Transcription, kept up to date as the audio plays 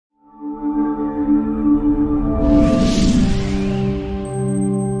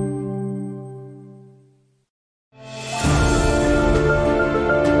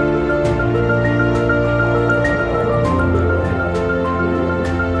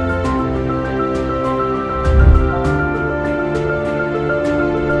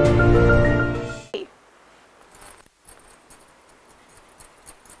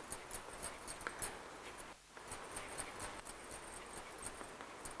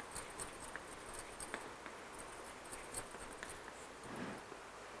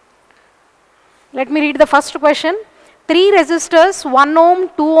Let me read the first question. 3 resistors 1 ohm,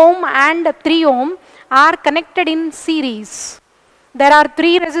 2 ohm and 3 ohm are connected in series. There are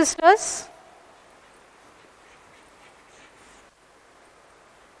 3 resistors.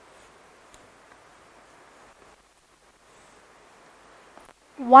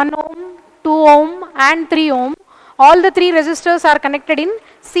 One ohm, 2 ohm and 3 ohm. All the 3 resistors are connected in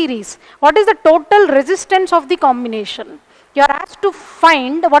series. What is the total resistance of the combination? You are asked to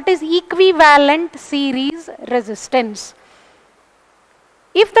find what is equivalent series resistance.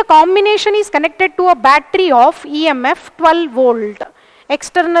 If the combination is connected to a battery of EMF 12 volt,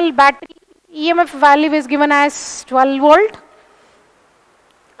 external battery EMF value is given as 12 volt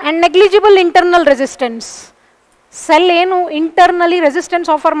and negligible internal resistance. Cell ಏನು internally resistance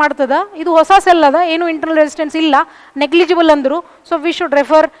offer ಮಾಡ್ತದ, ಇದು ಹೊಸ cell ಅದ, ಏನು internal resistance ಇಲ್ಲ, negligible ಅಂದ್ರು. So we should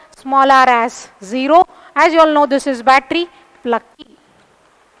refer small r as 0. As you all know, this is battery, plug key.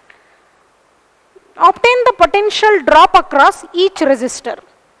 Obtain the potential drop across each resistor.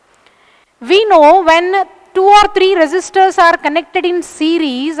 We know when 2 or 3 resistors are connected in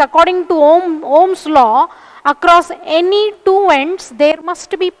series, according to Ohm's law, across any 2 ends there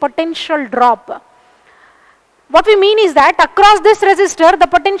must be potential drop. What we mean is that across this resistor the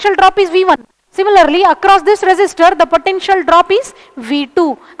potential drop is V1. Similarly, across this resistor the potential drop is V2,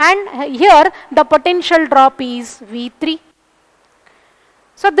 and here the potential drop is V3.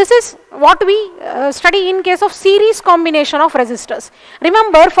 So this is what we study in case of series combination of resistors.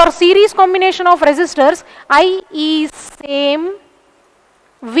 Remember, for series combination of resistors, I is same,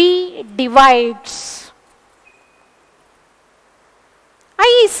 V divides.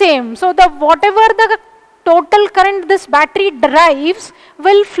 I is same. So the whatever the total current this battery derives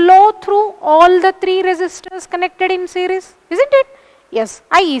will flow through all the 3 resistors connected in series, isn't it? Yes,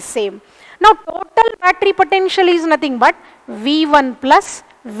 I is same. Now total battery potential is nothing but V1 plus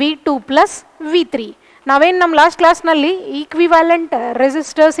V2 plus V3. Naven nam last class nalli equivalent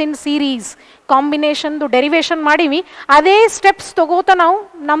resistors in series combination du derivation ಮಾಡಿವಿ, ಅದೇ steps ತಗೋತಾ ನಾವು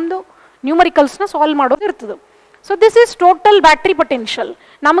ನಮ್ದು numericals ನ solve ಮಾಡೋದು ಇರ್ತದೆ. So this is total battery potential.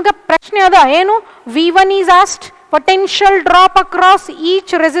 ನಮಗೆ ಪ್ರಶ್ನೆ ಅದ ಏನು, V1 is asked, potential drop across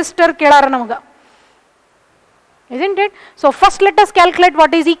each resistor ಕೇಳಾರ ನಮಗ, isn't it? So first let us calculate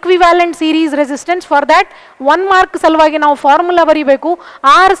what is equivalent series resistance. For that 1 mark ಸಲುವಾಗಿ ನಾವು ಫಾರ್ಮುಲಾ ಬರಿಬೇಕು.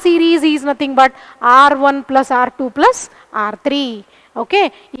 R series is nothing but R1 plus R2 plus R3. Okay,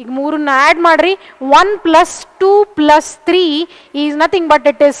 ಈಗ ಮೂರನ್ನ add ಮಾಡ್ರಿ. 1 plus 2 plus 3 is nothing but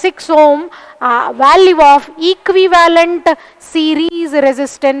it is 6 ohm. Value of equivalent series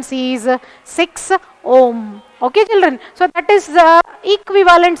resistance is 6 ohm. Okay children, so that is the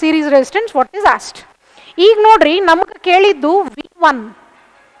equivalent series resistance what is asked. ಈಗ ನೋಡ್ರಿ, ನಮಗೆ ಕೇಳಿದ್ದು V1.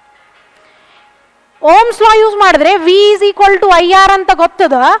 Ohm's law use ಮಾಡಿದ್ರೆ V is equal to IR ಅಂತ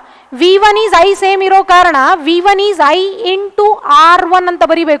ಗೊತ್ತದ. V1 is I same ಇರೋ ಕಾರಣ V1 is I into R1 ಅಂತ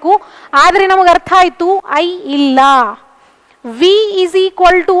ಬರಿಬೇಕು. ಆದ್ರೆ ನಮಗೆ ಅರ್ಥ ಆಯ್ತು I ಇಲ್ಲ. V is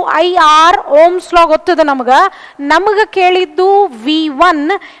equal to IR Ohm's law ಗೊತ್ತದ ನಮಗೆ ಕೇಳಿದ್ದು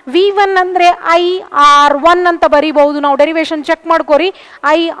V1 ಅಂದ್ರೆ IR1 ಅಂತ ಬರಿಬಹುದು. ನಾವು ಡೆರಿವೇಶನ್ ಚೆಕ್ ಮಾಡ್ಕೋರಿ,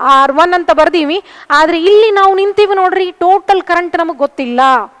 IR1 ಅಂತ ಬರ್ದೀವಿ. ಆದ್ರೆ ಇಲ್ಲಿ ನಾವು ನಿಂತೀವಿ ನೋಡ್ರಿ, ಟೋಟಲ್ ಕರೆಂಟ್ ನಮಗೆ ಗೊತ್ತಿಲ್ಲ,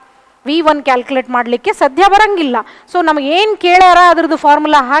 V1 ಕ್ಯಾಲ್ಕುಲೇಟ್ ಮಾಡಲಿಕ್ಕೆ ಸದ್ಯ ಬರಂಗಿಲ್ಲ. ಸೊ ನಮಗೆ ಏನು ಕೇಳ್ಯಾರ ಅದ್ರದ್ದು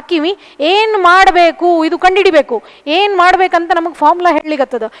ಫಾರ್ಮುಲಾ ಹಾಕಿವಿ, ಏನು ಮಾಡಬೇಕು ಇದು ಕಂಡುಹಿಡಿಬೇಕು. ಏನು ಮಾಡಬೇಕಂತ ನಮಗೆ formula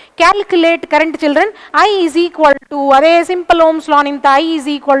ಹೇಳಲಿಕ್ಕತ್ತದ. Calculate current children, I is equal to ಅದೇ ಸಿಂಪಲ್ ಓಮ್ಸ್ ಲಾ ನಿಂತ I is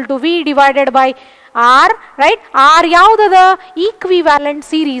equal to V divided by R, right? R ಯಾವುದದ, equivalent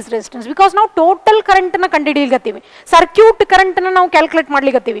series resistance. Because ನಾವು ಟೋಟಲ್ ಕರೆಂಟ್ನ ಕಂಡುಹಿಡಿಯಲಿಕತ್ತೀವಿ, ಸರ್ಕ್ಯೂಟ್ ಕರೆಂಟ್ನ ನಾವು ಕ್ಯಾಲ್ಕುಲೇಟ್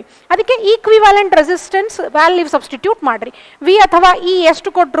ಮಾಡ್ಲಿಕತ್ತೀವಿ. ಅದಕ್ಕೆ ಈಕ್ವಿವ್ಯಾಲೆಂಟ್ ರೆಸಿಸ್ಟೆನ್ಸ್ ವ್ಯಾಲ್ಯೂ ಸಬ್ಸ್ಟಿಟ್ಯೂಟ್ ಮಾಡ್ರಿ. V ಅಥವಾ E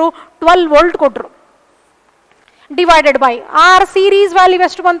ಎಷ್ಟು ಕೊಟ್ಟರು, 12 ವೋಲ್ಟ್ ಕೊಟ್ಟರು, divided by R series value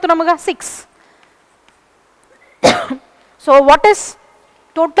ಎಷ್ಟು ಬಂತು ನಮಗೆ, 6. So what is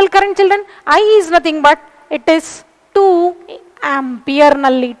total current children? I is nothing but it is 2 ampere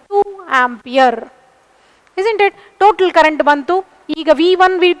ನಲ್ಲಿ 2 ampere, isn't it? Total current ಬಂತು. ಈಗ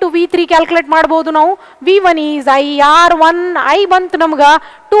V1 V2 V3 ಕ್ಯಾಲ್ಕುಲೇಟ್ ಮಾಡಬಹುದು ನಾವು. V1 is I, R1 I ಬಂತು ನಮ್ಗ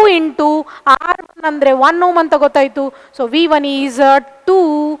 2 into R1 ಅಂದ್ರೆ 1 ohm ಅಂತ ಗೊತ್ತಾಯ್ತು. ಸೊ V1 is 2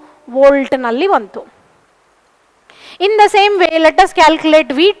 ವೋಲ್ಟ್ ನಲ್ಲಿ ಬಂತು. In the same way, let us calculate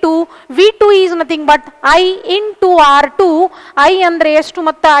V2. V2 is nothing but I into R2. I andre ಎಷ್ಟು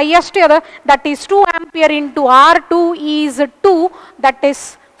ಮತ್ತು I ಅಷ್ಟೇ ಅದ, that is 2 ampere into R2 is 2, that is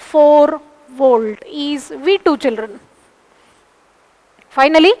 4 volt is V2 children.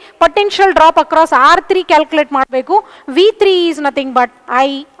 Finally, potential drop across R3 calculate ಮಾಡಬೇಕು. V3 is nothing but I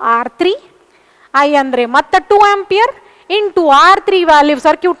R3. I andre ಮತ್ತೆ 2 ampere into R3 value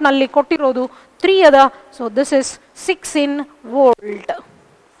circuit ನಲ್ಲಿ ಕೊಟ್ಟಿರೋದು 3 ಅದ. So this is 6 in volt.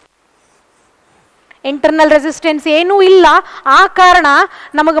 Internal resistance ಏನೂ ಇಲ್ಲ. ಆ ಕಾರಣ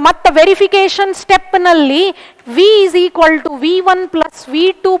ನಮಗೆ ಮತ್ತೆ verification ಸ್ಟೆಪ್ನಲ್ಲಿ V is equal to V1 plus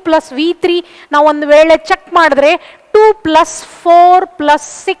V2 plus V3 ನಾವು ಒಂದು ವೇಳೆ ಚೆಕ್ ಮಾಡಿದ್ರೆ 2 ಪ್ಲಸ್ 4 ಪ್ಲಸ್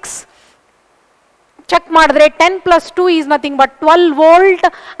 6 ಚೆಕ್ ಮಾಡಿದ್ರೆ 10 plus 2 is nothing but 12 volt.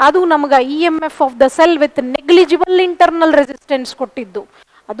 ಅದು ನಮಗೆ EMF of the cell with negligible internal resistance ಕೊಟ್ಟಿದ್ದು,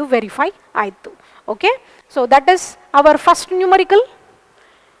 ಅದು ವೆರಿಫೈ ಆಯಿತು. Okay, so that is our first numerical.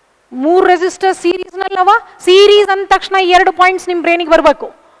 3 resistor ಸೀರೀಸ್ನಲ್ಲವ. Series ಅಂದ ತಕ್ಷಣ 2 ಪಾಯಿಂಟ್ಸ್ ನಿಮ್ಮ ಬ್ರೈನಿಗೆ ಬರಬೇಕು.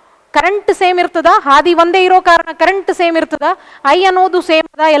 ಕರೆಂಟ್ ಸೇಮ್ ಇರ್ತದ, ಹಾದಿ ಒಂದೇ ಇರೋ ಕಾರಣ ಕರೆಂಟ್ ಸೇಮ್ ಇರ್ತದ, ಐ ಅನ್ನೋದು ಸೇಮ್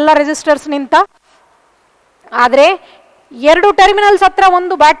ಅದ ಎಲ್ಲ ರೆಸಿಸ್ಟರ್ಸ್ ನಿಂತ. ಆದರೆ 2 ಟರ್ಮಿನಲ್ಸ್ ಹತ್ರ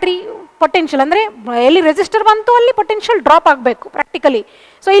ಒಂದು ಬ್ಯಾಟ್ರಿ ಪೊಟೆನ್ಷಿಯಲ್, ಅಂದರೆ ಎಲ್ಲಿ ರೆಸಿಸ್ಟರ್ ಬಂತು ಅಲ್ಲಿ ಪೊಟೆನ್ಷಿಯಲ್ ಡ್ರಾಪ್ ಆಗಬೇಕು ಪ್ರಾಕ್ಟಿಕಲಿ.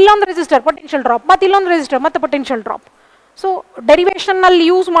 ಸೊ ಇಲ್ಲೊಂದು ರೆಸಿಸ್ಟರ್ ಪೊಟೆನ್ಷಿಯಲ್ ಡ್ರಾಪ್, ಮತ್ತು ಇಲ್ಲೊಂದು ರೆಸಿಸ್ಟರ್ ಮತ್ತೆ ಪೊಟೆನ್ಷಿಯಲ್ ಡ್ರಾಪ್. ಸೊ ಡೆರಿವೇಷನ್ನಲ್ಲಿ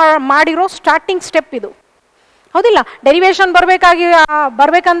ಯೂಸ್ ಮಾಡಿರೋ ಸ್ಟಾರ್ಟಿಂಗ್ ಸ್ಟೆಪ್ ಇದು, ಹೌದಿಲ್ಲ? ಡೆರಿವೇಷನ್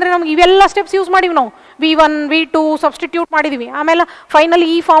ಬರಬೇಕಂದ್ರೆ ನಮ್ಗೆ ಇವೆಲ್ಲ ಸ್ಟೆಪ್ಸ್ ಯೂಸ್ ಮಾಡಿವಿ ನಾವು. V1 V2 ಸಬ್ಸ್ಟಿಟ್ಯೂಟ್ ಮಾಡಿದ್ವಿ, ಆಮೇಲೆ ಫೈನಲಿ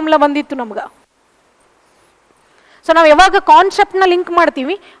ಈ ಫಾರ್ಮುಲಾ ಬಂದಿತ್ತು ನಮ್ಗೆ. ಸೊ ನಾವು ಯಾವಾಗ ಕಾನ್ಸೆಪ್ಟ್ನ ಲಿಂಕ್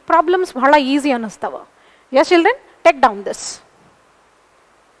ಮಾಡ್ತೀವಿ ಪ್ರಾಬ್ಲಮ್ಸ್ ಬಹಳ easy ಅನ್ನಿಸ್ತಾವ. S children, take down this.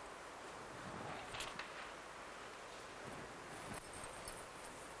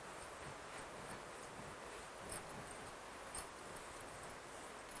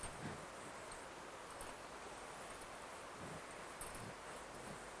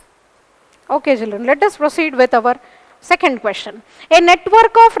 Okay children, let us proceed with our second question. A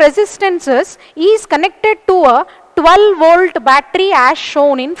network of resistances is connected to a 12 volt battery as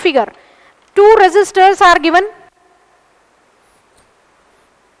shown in figure. 2 resistors are given.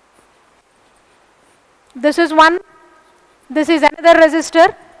 This is one, this is another resistor,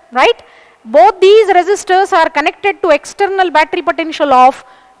 right? Both these resistors are connected to external battery potential of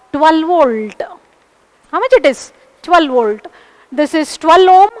 12 volt. How much it is? 12 volt. This is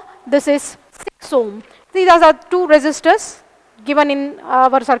 12 ohm, this is 6 ohm. These are the 2 resistors given in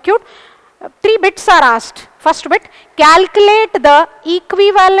our circuit. 3 bits are asked. First bit, calculate the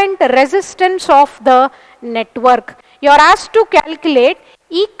equivalent resistance of the network. You are asked to calculate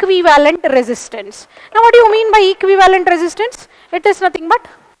equivalent resistance. Now what do you mean by equivalent resistance? It is nothing but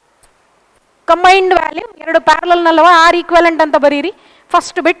combined value. 2 parallel nallava, R equivalent anta bariri.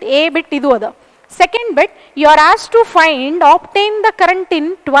 First bit, A bit idu ada. Second bit, you are asked to obtain the current in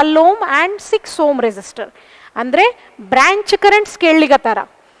 12 ohm and 6 ohm resistor. Andre branch currents ಕೇಳಲಿಗತ್ತಾರ.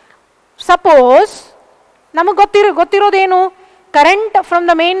 Suppose ನಮಗೆ ಗೊತ್ತಿರೋದೇನು, current from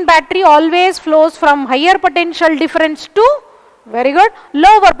the main battery always flows from higher potential difference to very good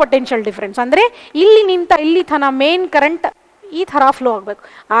lower potential difference. ಅಂದರೆ ಇಲ್ಲಿ ನಿಂತ ಇಲ್ಲಿ ತನ main current ಈ ಥರ flow ಆಗಬೇಕು.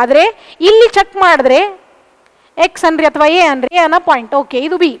 ಆದರೆ ಇಲ್ಲಿ ಚೆಕ್ ಮಾಡಿದ್ರೆ ಎಕ್ಸ್ ಅನ್ರಿ ಅಥವಾ ಎ ಅನ್ರಿ ಅನ್ನೋ ಪಾಯಿಂಟ್. ಓಕೆ,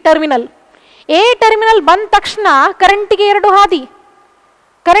 ಇದು ಬಿ ಟರ್ಮಿನಲ್. ಎ ಟರ್ಮಿನಲ್ ಬಂದ ತಕ್ಷಣ ಕರೆಂಟಿಗೆ 2 ಹಾದಿ.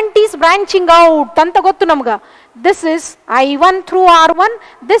 ಕರೆಂಟ್ ಈಸ್ ಬ್ರಾಂಚಿಂಗ್ ಔಟ್ ಅಂತ ಗೊತ್ತು ನಮ್ಗೆ. This is I1 through R1,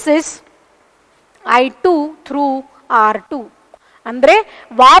 this is I2 through R2. ಅಂದರೆ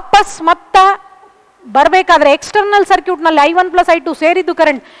ವಾಪಸ್ ಮತ್ತ ಬರಬೇಕಾದ್ರೆ ಎಕ್ಸ್ಟರ್ನಲ್ ಸರ್ಕ್ಯೂಟ್ನಲ್ಲಿ I1 ಪ್ಲಸ್ I2 ಸೇರಿದ್ದು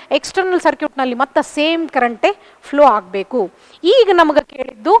ಕರೆಂಟ್ ಎಕ್ಸ್ಟರ್ನಲ್ ಸರ್ಕ್ಯೂಟ್ನಲ್ಲಿ ಮತ್ತೆ ಸೇಮ್ ಕರೆಂಟೇ ಫ್ಲೋ ಆಗಬೇಕು. ಈಗ ನಮಗೆ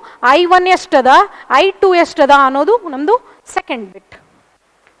ಕೇಳಿದ್ದು I1 ಎಷ್ಟದ I2 ಎಷ್ಟದ ಅನ್ನೋದು ನಮ್ಮದು second bit.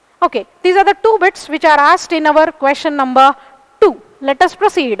 Okay, these are the 2 bits which are asked in our question number 2. Let us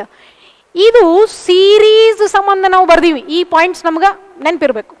proceed. ಇದು ಸೀರೀಸ್ ಸಂಬಂಧ ನಾವು ಬರ್ದೀವಿ. ಈ ಪಾಯಿಂಟ್ಸ್ ನಮ್ಗೆ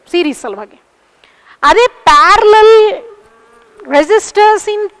ನೆನಪಿರಬೇಕು ಸೀರೀಸ್ ಸಲುವಾಗಿ. ಅದೇ ಪ್ಯಾರಲಲ್ ರೆಸಿಸ್ಟರ್ಸ್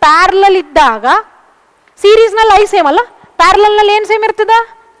ಇನ್ ಪ್ಯಾರಲಲ್ ಇದ್ದಾಗ ಸೀರೀಸ್ನಲ್ಲಿ ಐ ಸೇಮ್ ಅಲ್ಲ, ಪ್ಯಾರಲಲ್ನಲ್ಲಿ ಏನು ಸೇಮ್ ಇರ್ತದ?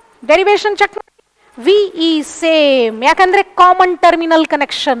 ಡೆರಿವೇಶನ್ ಚೆಕ್ ಮಾಡಿ. ವಿ ಈ ಸೇಮ್, ಯಾಕಂದ್ರೆ common terminal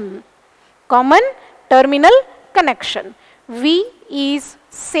connection. Common terminal connection. V is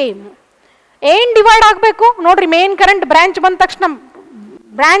same. ಏನ್ ಡಿವೈಡ್ ಆಗಬೇಕು ನೋಡ್ರಿ, ಮೇನ್ ಕರೆಂಟ್ ಬ್ರಾಂಚ್ ಬಂದ ತಕ್ಷಣ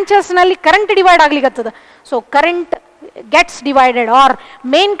ಬ್ರಾಂಚಸ್ನಲ್ಲಿ current divide ಆಗ್ಲಿಕ್ಕತ್ತದ. So current gets divided R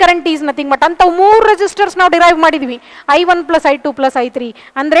main current is nothing but ಅಂತ 3 ರೆಸಿಸ್ಟರ್ಸ್ ನಾವು ಡಿರೈವ್ ಮಾಡಿದ್ವಿ. I1 plus I2 plus I3.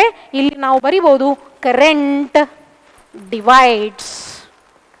 ಅಂದರೆ ಇಲ್ಲಿ ನಾವು ಬರಿಬಹುದು ಕರೆಂಟ್ ಡಿವೈಡ್ಸ್.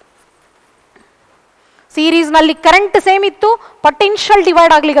 ಸೀರೀಸ್ನಲ್ಲಿ ಕರೆಂಟ್ ಸೇಮ್ ಇತ್ತು, ಪೊಟೆನ್ಷಿಯಲ್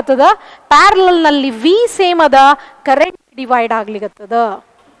ಡಿವೈಡ್ ಆಗ್ಲಿಕ್ಕತ್ತದ. ಪ್ಯಾರಲಲ್ನಲ್ಲಿ ವಿ ಸೇಮ್ ಅದ, current divide ಆಗ್ಲಿಕ್ಕತ್ತದ.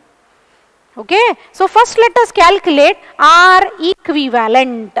 Okay, so first let us calculate R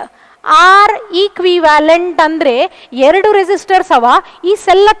equivalent. R equivalent ಅಂದರೆ ಎರಡು ರೆಸಿಸ್ಟರ್ಸ್ ಅವ. ಈ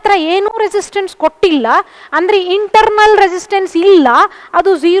ಸೆಲ್ ಹತ್ರ ಏನೂ ರೆಸಿಸ್ಟೆನ್ಸ್ ಕೊಟ್ಟಿಲ್ಲ ಅಂದರೆ ಇಂಟರ್ನಲ್ ರೆಸಿಸ್ಟೆನ್ಸ್ ಇಲ್ಲ,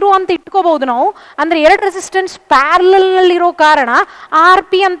 ಅದು ಝೀರೋ ಅಂತ ಇಟ್ಕೋಬಹುದು ನಾವು. ಅಂದರೆ ಎರಡು ರೆಸಿಸ್ಟೆನ್ಸ್ ಪ್ಯಾರಲಲ್ನಲ್ಲಿರೋ ಕಾರಣ ಆರ್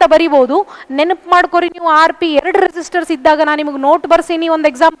ಪಿ ಅಂತ ಬರಿಬೋದು. ನೆನಪು ಮಾಡ್ಕೊರಿ ನೀವು, ಆರ್ ಪಿ ಎರಡು ರೆಸಿಸ್ಟರ್ಸ್ ಇದ್ದಾಗ ನಾನು ನಿಮಗೆ ನೋಟ್ ಬರ್ಸೀನಿ ಒಂದು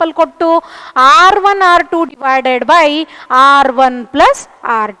ಎಕ್ಸಾಂಪಲ್ ಕೊಟ್ಟು. R1 R2 divided by R1 plus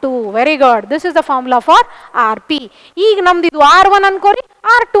R2. Very good, this is the formula for R P. ಈಗ ನಮ್ದು ಇದು R1 ಅನ್ಕೋರಿ,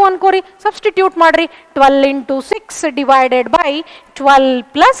 R2 ಅನ್ಕೋರಿ. ಮಾಡ್ಕೋರಿ, ಸಬ್ಸ್ಟಿಟ್ಯೂಟ್ ಮಾಡ್ರಿ. 12 into 6 divided by 12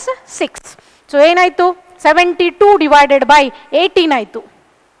 plus 6. So ಏನಾಯ್ತು? 72 divided by 18 ಆಯ್ತು.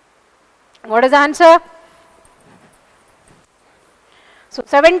 What is the answer? So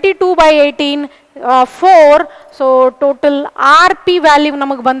 72 by 18, 4. So total RP value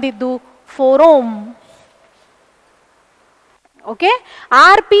ನಮಗೆ ಬಂದಿದ್ದು 4 ohm. Okay,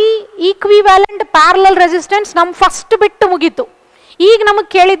 RP equivalent parallel resistance ನಮ್ಮ first ಬಿಟ್ಟು ಮುಗೀತು. ಈಗ ನಮಗೆ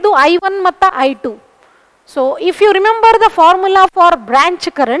ಕೇಳಿದ್ದು I1 ಮತ್ತು I2. So if you remember the formula for branch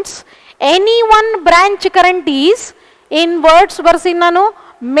currents, any one branch current is in words ಬರ್ಸಿ ನಾನು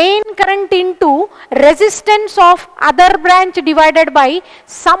main current into resistance of other branch divided by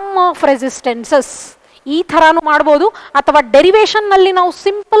sum of resistances. ಈ ಥರಾನು ಮಾಡ್ಬೋದು. ಅಥವಾ ಡೆರಿವೇಶನ್ ನಲ್ಲಿ ನಾವು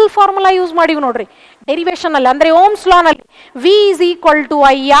simple formula use ಮಾಡಿವಿ ನೋಡ್ರಿ. Derivation ಅಲ್ಲಿ ಅಂದ್ರೆ ಓಮ್ಸ್ ಲಾ ನಲ್ಲಿ V is equal to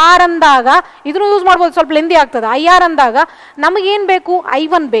IR ಅಂದಾಗ ಇದನ್ನು ಯೂಸ್ ಮಾಡ್ಬೋದು, ಸ್ವಲ್ಪ ಲೆಂದಿ ಆಗ್ತದೆ. IR ಅಂದಾಗ ನಮಗೇನು ಬೇಕು?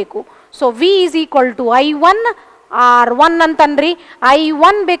 I1 ಬೇಕು. So V is equal to I1 R1 ಅಂತನ್ರಿ.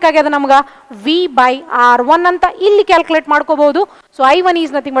 I1 ಬೇಕಾಗ್ಯದ ನಮ್ಗೆ V by R1 ಅಂತ ಇಲ್ಲಿ ಕ್ಯಾಲ್ಕುಲೇಟ್ ಮಾಡ್ಕೋಬಹುದು. So I1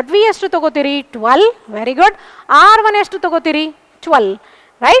 is nothing but V ಎಷ್ಟು ತಗೋತೀರಿ? 12. Very good. R1 ಎಷ್ಟು ತಗೋತೀರಿ? 12.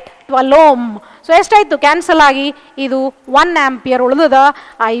 Right, 12 ohm. ಸೊ ಎಷ್ಟಾಯ್ತು? ಕ್ಯಾನ್ಸಲ್ ಆಗಿ ಇದು 1 ಆಂಪಿಯರ್ ಉಳಿದ.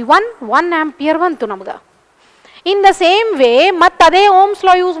 I1 1 ಆಂಪಿಯರ್ ಬಂತು ನಮ್ಗೆ. ಇನ್ ದ ಸೇಮ್ ವೇ ಮತ್ತೆ ಅದೇ ಓಮ್ಸ್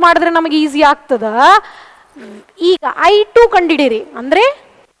ಲಾ ಯೂಸ್ ಮಾಡಿದ್ರೆ ನಮಗೆ ಈಸಿ ಆಗ್ತದ. ಈಗ I2 ಕಂಡಿಡಿರಿ, ಅಂದ್ರೆ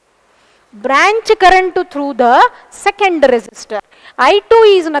branch current through the second resistor. I2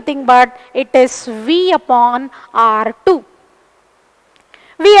 is nothing but it is V upon R2.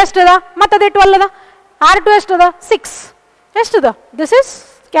 V ಎಷ್ಟದ? ಮತ್ತದೇ 12 ಅದ. R2 ಎಷ್ಟದ? 6. ಎಷ್ಟದ? ದಿಸ್ ಇಸ್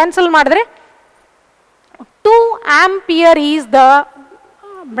ಕ್ಯಾನ್ಸಲ್ ಮಾಡಿದ್ರೆ 2 ampere is the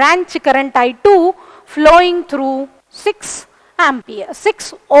branch current I2 flowing through 6 ampere,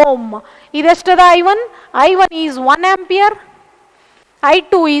 6 ohm. ಇದೆಷ್ಟದ? I1. I1 is 1 ampere.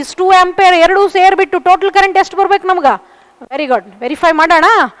 I2 is 2 ampere. ಎರಡೂ ಸೇರ್ಬಿಟ್ಟು total current ಎಷ್ಟು ಬರ್ಬೇಕು ನಮ್ಗೆ? Very good. Verify ಮಾಡೋಣ.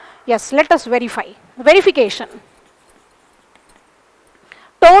 S, let us verify. Verification.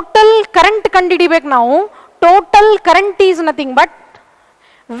 Total current ಕಂಡುಹಿಡಿಬೇಕು ನಾವು. Total current is nothing but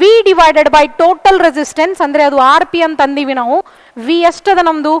V divided by total resistance, ಅಂದ್ರೆ ಅದು RP ಅಂತ ಅಂದೀವಿ ನಾವು. V ಎಷ್ಟದ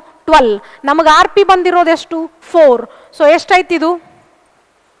ನಮ್ದು? 12. ನಮಗೆ RP ಬಂದಿರೋದು ಎಷ್ಟು? 4. ಸೊ ಎಷ್ಟಾಯ್ತು ಇದು?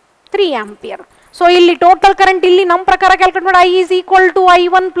 3 ಆಂಪಿಯರ್. ಸೊ ಇಲ್ಲಿ ಟೋಟಲ್ ಕರೆಂಟ್ ಇಲ್ಲಿ ನಮ್ಮ ಪ್ರಕಾರ ಕ್ಯಾಲ್ಕುಲೇಟ್ ಮಾಡಿ I is equal to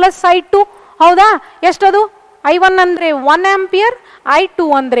I1 plus I2. ಹೌದಾ? ಎಷ್ಟದು? I1 ಅಂದ್ರೆ 1 ಆಂಪಿಯರ್, I2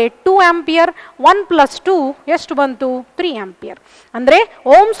 ಅಂದ್ರೆ 2 ಆಂಪಿಯರ್. 1 plus 2 ಎಷ್ಟು ಬಂತು? 3 ಆಂಪಿಯರ್. ಅಂದ್ರೆ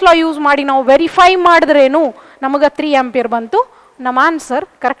ಓಮ್ಸ್ ಲಾ ಯೂಸ್ ಮಾಡಿ ನಾವು ವೆರಿಫೈ ಮಾಡಿದ್ರೇನು ನಮಗೆ 3 ಆಂಪಿಯರ್ ಬಂತು. ನಮ್ಮ ಆನ್ಸರ್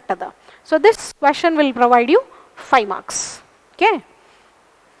ಕರೆಕ್ಟ್ ಅದ. So this question will provide you 5 marks. Okay,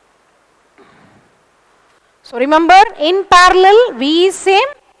 so remember in parallel V is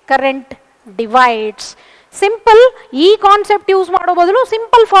same, current divides. Simple ಈ ಕಾನ್ಸೆಪ್ಟ್ ಯೂಸ್ ಮಾಡೋ ಬದಲು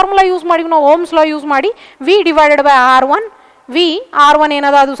ಸಿಂಪಲ್ ಫಾರ್ಮುಲಾ ಯೂಸ್ ಮಾಡಿ ನಾವು ಓಮ್ಸ್ ಲಾ ಯೂಸ್ ಮಾಡಿ V divided by R1. V R1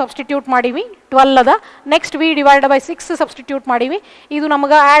 ಏನದ ಅದು substitute ಮಾಡಿವಿ, 12 ಅದ. Next V divided by 6 substitute ಮಾಡಿವಿ. ಇದು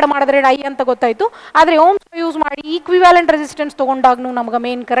ನಮಗೆ ಆ್ಯಡ್ ಮಾಡಿದ್ರೆ I ಅಂತ ಗೊತ್ತಾಯ್ತು. ಆದರೆ ಓಮ್ಸ್ ಯೂಸ್ ಮಾಡಿ ಈಕ್ವಿವ್ಯಾಲೆಂಟ್ ರೆಸಿಸ್ಟೆನ್ಸ್ ತೊಗೊಂಡಾಗ್ನೂ ನಮಗೆ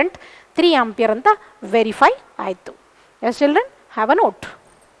ಮೇನ್ ಕರೆಂಟ್ 3 ಆಂಪಿಯರ್ ಅಂತ ವೆರಿಫೈ ಆಯಿತು. S children, have a note.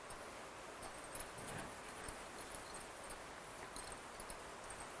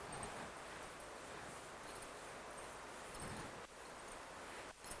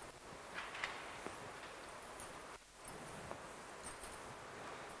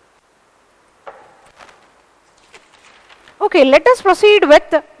 Okay, let us proceed with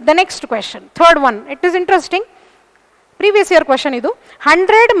the next question. Third one. It is interesting. Previous year question idu.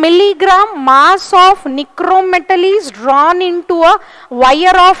 100 milligram mass of nichrome metal is drawn into a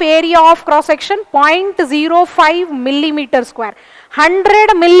wire of area of cross section 0.05 millimeter square.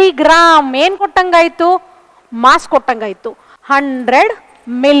 100 milligram ಏನು ಕೊಟ್ಟಂಗಾಯಿತು? Mass ಕೊಟ್ಟಂಗಾಯಿತು. 100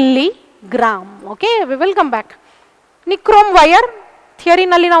 milligram. Okay, we will come back. Nichrome wire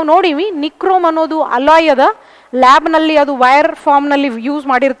ಥಿಯರಿನಲ್ಲಿ ನಾವು ನೋಡಿವಿ. Nichrome ಅನ್ನೋದು alloy ಅದ. ಲ್ಯಾಬ್ನಲ್ಲಿ ಅದು wire ಫಾರ್ಮ್ನಲ್ಲಿ use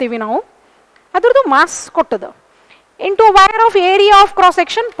ಮಾಡಿರ್ತೀವಿ ನಾವು. ಅದ್ರದ್ದು mass ಕೊಟ್ಟದ. Into wire of area of cross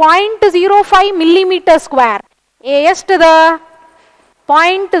section 0.05 millimeter square. ಎಷ್ಟದ?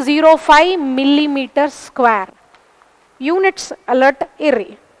 0.05 millimeter square. Units alert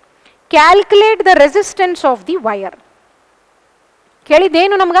ಇರ್ರಿ. Calculate the resistance of the wire.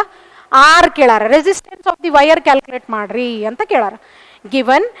 ಕೇಳಿದ್ದೇನು ನಮ್ಗೆ? R ಕೇಳಾರ. Resistance of the wire calculate ಮಾಡ್ರಿ ಅಂತ ಕೇಳಾರ.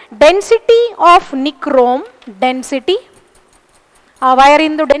 Given density of nichrome, density ಆ wire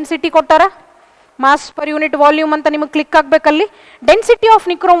ಇಂದು density ಕೊಟ್ಟಾರ. Mass per unit volume ಅಂತ ನಿಮಗೆ click ಆಗಬೇಕಲ್ಲಿ. Density of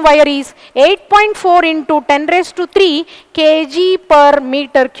nichrome wire is 8.4 into 10⁻³ kg per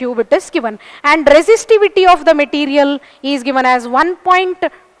meter cube it is given, and resistivity of the material is given as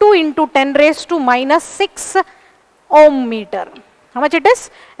 1.2 into 10⁻⁻⁶ ohm meter. How much it is?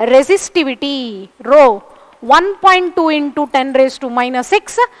 Resistivity, rho, 1.2 into 10 raised to minus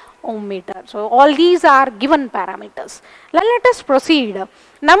 6 ohm meter. So all these are given parameters. Let us proceed.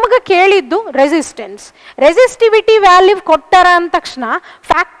 ನಮಗೆ ಕೇಳಿದ್ದು resistance. Resistivity value ಕೊಟ್ಟಾರ ಅಂದ ತಕ್ಷಣ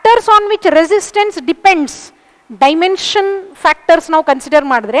factors on which resistance depends, dimension factors ನಾವು consider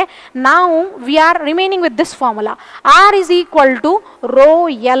ಮಾಡಿದ್ರೆ ನಾವು we are remaining with this formula, R is equal to rho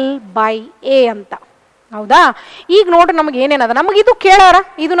L by A ಅಂತ. ಹೌದಾ? ಈಗ ನೋಡ್ರಿ ನಮಗೆ ಏನೇನದ, ನಮಗೆ ಇದು ಕೇಳಾರ,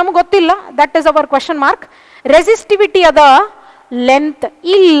 ಇದು ನಮಗೆ ಗೊತ್ತಿಲ್ಲ, that is our question mark. Resistivity ಅದ, ಲೆಂತ್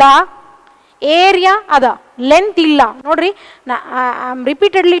ಇಲ್ಲ, ಏರಿಯಾ ಅದ, ಲೆಂತ್ ಇಲ್ಲ. ನೋಡ್ರಿ, I am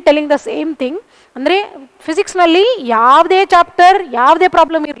repeatedly telling the same thing. ಅಂದರೆ ಫಿಸಿಕ್ಸ್ನಲ್ಲಿ ಯಾವುದೇ ಚಾಪ್ಟರ್ ಯಾವುದೇ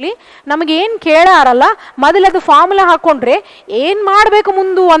ಪ್ರಾಬ್ಲಮ್ ಇರಲಿ, ನಮಗೇನು ಕೇಳಾರಲ್ಲ ಮೊದಲದು ಫಾರ್ಮುಲಾ ಹಾಕ್ಕೊಂಡ್ರೆ ಏನು ಮಾಡಬೇಕು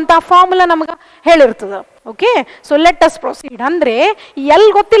ಮುಂದು ಅಂತ ಫಾರ್ಮುಲಾ ನಮಗೆ ಹೇಳಿರ್ತದೆ. Okay, so let us proceed. ಅಂದರೆ ಎಲ್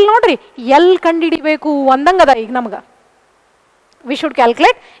ಗೊತ್ತಿಲ್ಲ ನೋಡ್ರಿ, ಎಲ್ ಕಂಡುಹಿಡಿಬೇಕು ಅಂದಂಗದ. ಈಗ ನಮ್ಗೆ we should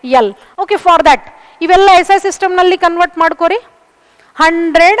calculate L. Okay, for that ಇವೆಲ್ಲ ಎಸ್ ಐ ಸಿಸ್ಟಮ್ನಲ್ಲಿ ಕನ್ವರ್ಟ್ ಮಾಡ್ಕೋರಿ.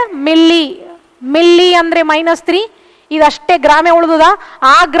 100 ಮಿಲ್ಲಿ ಅಂದರೆ -3, ಇದಷ್ಟೇ ಗ್ರಾಮೇ ಉಳಿದ.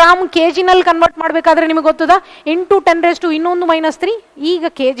 ಆ ಗ್ರಾಮ್ ಕೆ ಜಿನಲ್ಲಿ ಕನ್ವರ್ಟ್ ಮಾಡಬೇಕಾದ್ರೆ ನಿಮಗೆ ಗೊತ್ತದ, ಇಂಟು 10 raised to ಇನ್ನೊಂದು -3, ಈಗ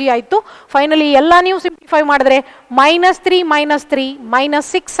ಕೆ ಜಿ ಆಯಿತು. ಫೈನಲಿ ಎಲ್ಲ ನೀವು ಸಿಂಪ್ಲಿಫೈ ಮಾಡಿದ್ರೆ -3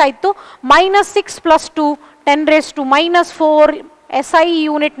 -6 ಆಯಿತು. -6 + 2 10 raised to -4 S I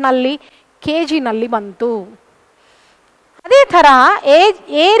ಯೂನಿಟ್ನಲ್ಲಿ K ಜಿನಲ್ಲಿ ಬಂತು. ಅದೇ ಥರ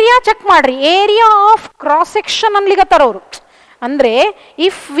ಏರಿಯಾ ಚೆಕ್ ಮಾಡ್ರಿ, ಏರಿಯಾ ಆಫ್ ಕ್ರಾಸ್ ಸೆಕ್ಷನ್ ಅನ್ಲಿಗತ್ತಾರ ಅವರು. ಅಂದರೆ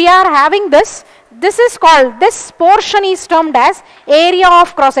if we are having this is called, this portion is termed as area of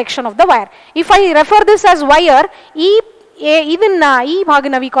cross section of the wire. If I refer this as wire, ಇದನ್ನ ಈ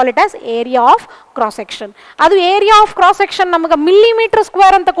ಭಾಗನ we call it as area of cross section. ಅದು area of cross section ನಮಗೆ millimetre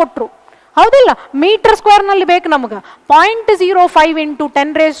square ಅಂತ ಕೊಟ್ಟರು, ಹೌದಿಲ್ಲ? Metre square ನಲ್ಲಿ ಬೇಕು ನಮಗೆ. 0.05 ಇಂಟು 10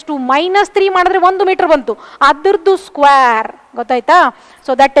 raised to -3 ಮಾಡಿದ್ರೆ 1 ಮೀಟರ್ ಬಂತು, ಅದರದ್ದು ಸ್ಕ್ವೇರ್ ಗೊತ್ತಾಯ್ತಾ?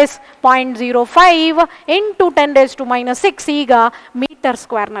 So that is 0.05 into 10 raised to -6, ಈಗ ಮೀಟರ್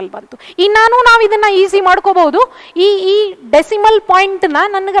ಸ್ಕ್ವೇರ್ ನಲ್ಲಿ ಬಂತು. ಇನ್ನಾನು ನಾವು ಇದನ್ನ ಈಸಿ ಮಾಡ್ಕೋಬಹುದು. ಈ ಡೆಸಿಮಲ್ ಪಾಯಿಂಟ್ನ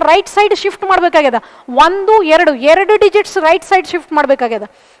ನನಗೆ right side shift ಮಾಡಬೇಕಾಗ್ಯದ. 1 2 digits right side shift ಮಾಡಬೇಕಾಗ್ಯದ.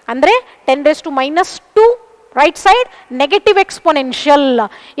 ಅಂದರೆ 10 raised to -2 right side negative exponential.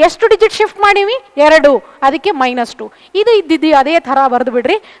 ಎಷ್ಟು ಡಿಜಿಟ್ ಶಿಫ್ಟ್ ಮಾಡೀವಿ? 2, ಅದಕ್ಕೆ -2. ಇದು ಇದ್ದಿದ್ದು ಅದೇ ಥರ ಬರೆದು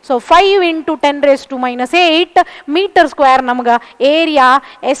ಬಿಡ್ರಿ. So 5 into 10 raised to -8 metre square ನಮ್ಗೆ ಏರಿಯಾ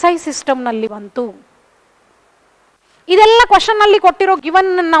ಎಸ್ ಐ ಸಿಸ್ಟಮ್ನಲ್ಲಿ ಬಂತು. ಇದೆಲ್ಲ ಕ್ವಶನ್ನಲ್ಲಿ ಕೊಟ್ಟಿರೋ ಗಿವನ್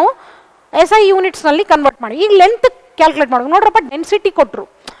ನಾವು ಎಸ್ ಐ ಯೂನಿಟ್ಸ್ನಲ್ಲಿ ಕನ್ವರ್ಟ್ ಮಾಡಿ. ಈಗ ಲೆಂತ್ ಕ್ಯಾಲ್ಕುಲೇಟ್ ಮಾಡೋದು. ನೋಡ್ರಪ್ಪ, ಡೆನ್ಸಿಟಿ ಕೊಟ್ಟರು.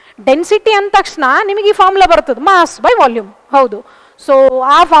 ಡೆನ್ಸಿಟಿ ಅಂದ ತಕ್ಷಣ ನಿಮಗೆ ಈ ಫಾರ್ಮುಲಾ ಬರ್ತದೆ, ಮಾಸ್ ಬೈ ವಾಲ್ಯೂಮ್. ಹೌದು, ಸೊ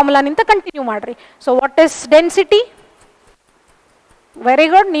ಆ ಫಾರ್ಮುಲಾ ನಿಂತ ಕಂಟಿನ್ಯೂ ಮಾಡ್ರಿ. So what is density? Very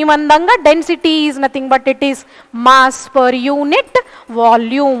good, ನೀವು ಅಂದಂಗ density is nothing but it is mass per unit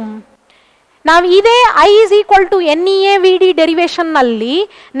volume. ನಾವು ಇದೇ I is equal to NeAVD derivation ನಲ್ಲಿ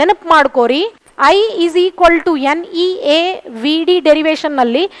ನೆನಪು ಮಾಡ್ಕೋರಿ. I is equal to NeAVD derivation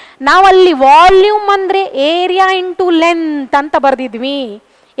ನಲ್ಲಿ ನಾವಲ್ಲಿ ವಾಲ್ಯೂಮ್ ಅಂದ್ರೆ ಏರಿಯಾ ಇಂಟು ಲೆಂತ್ ಅಂತ ಬರ್ದಿದ್ವಿ.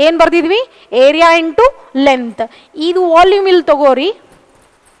 ಏನು ಬರ್ದಿದ್ವಿ? Area into length. ಇದು ವಾಲ್ಯೂಮ್ ಇಲ್ಲಿ ತಗೋರಿ,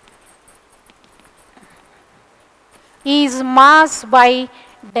 is mass by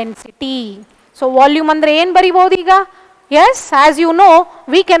density. So volume ಅಂದ್ರೆ ಏನು ಬರಿಬಹುದು ಈಗ? S, as you know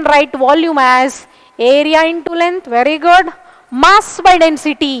we can write volume as area into length. Very good. Mass by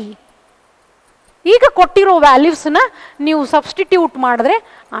density. ಈಗ ಕೊಟ್ಟಿರೋ ವ್ಯಾಲ್ಯೂಸ್ನ ನೀವು ಸಬ್ಸ್ಟಿಟ್ಯೂಟ್ ಮಾಡಿದ್ರೆ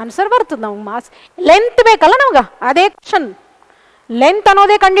ಆನ್ಸರ್ ಬರ್ತದೆ ನಮ್ಗೆ. ಮಾಸ್ ಲೆಂತ್ ಬೇಕಲ್ಲ ನಮ್ಗೆ, ಅದೇ ಕ್ವಶನ್. ಲೆಂತ್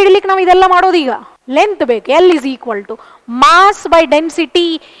ಅನ್ನೋದೇ ಕಂಡುಹಿಡಲಿಕ್ಕೆ ನಾವು ಇದೆಲ್ಲ ಮಾಡೋದು. ಈಗ ಲೆಂತ್ ಬೇಕು. L is equal to mass by density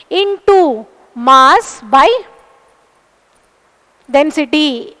into mass by density.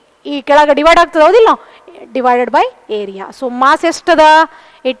 ಈ ಕೆಳಗೆ ಡಿವೈಡ್ ಆಗ್ತದೆ, ಹೌದಿಲ್ಲ? Divided by area. So mass ಎಷ್ಟದ?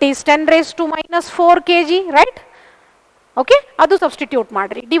 It is 10 raised to -4 kg, right? Okay, ಅದು ಸಬ್ಸ್ಟಿಟ್ಯೂಟ್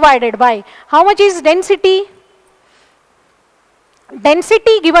ಮಾಡ್ರಿ. Divided by how much is density?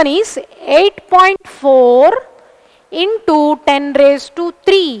 Density given is 8.4 into 10 raised to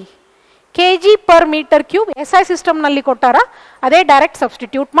 3 kg per meter cube. S I ಸಿಸ್ಟಮ್ನಲ್ಲಿ ಕೊಟ್ಟಾರ, ಅದೇ direct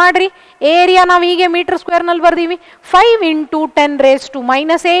substitute ಮಾಡ್ರಿ. Area ನಾವು ಹೀಗೆ metre ಸ್ಕ್ವೇರ್ನಲ್ಲಿ ಬರ್ದೀವಿ. 5 into 10 raised to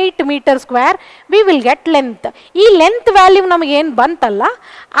 -8 metre square. We will get length. ಈ length value ನಮಗೆ ಏನು ಬಂತಲ್ಲ,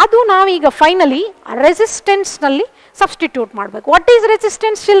 ಅದು ನಾವೀಗ ಫೈನಲಿ ರೆಸಿಸ್ಟೆನ್ಸ್ನಲ್ಲಿ ಸಬ್ಸ್ಟಿಟ್ಯೂಟ್ ಮಾಡಬೇಕು. What is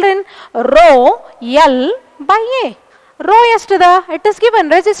resistance children? Rho L by A. Rho ಎಷ್ಟದ? It is given.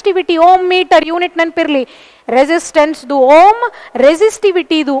 Resistivity ohm metre unit ನೆನಪಿರಲಿ. ರೆಸಿಸ್ಟೆನ್ಸ್ ದು ohm,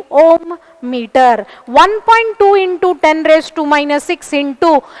 resistivity ದು ohm metre. 1.2 into 10 raised to -6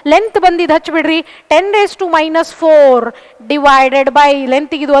 into length ಬಂದಿದ್ದು ಹಚ್ಚಿಬಿಡ್ರಿ 10 raised to -4 divided by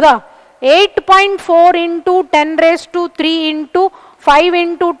length ಇದು ಅದ 8.4 into 10 raised to 3 into 5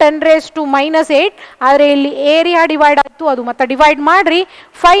 into 10 raised to minus 8. ಆದರೆ ಇಲ್ಲಿ area divide ಆಯಿತು, ಅದು ಮತ್ತೆ ಡಿವೈಡ್ ಮಾಡಿರಿ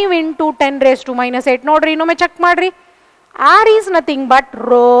 5 into 10 raised to minus 8. ನೋಡ್ರಿ ಇನ್ನೊಮ್ಮೆ ಚೆಕ್ ಮಾಡ್ರಿ. R is nothing but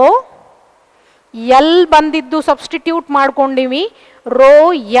rho L ಬಂದಿದ್ದು substitute ಮಾಡ್ಕೊಂಡಿವಿ, rho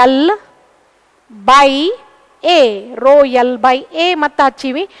L by A, rho L by A ಮತ್ತೆ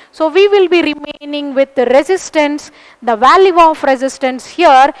ಹಚ್ಚಿವಿ. So we will be remaining with resistance. The value of resistance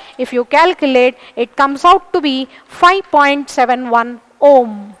here if you calculate it comes out to B 5.71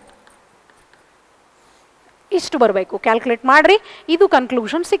 ohm. ಇಷ್ಟು ಬರಬೇಕು, calculate ಮಾಡ್ರಿ, ಇದು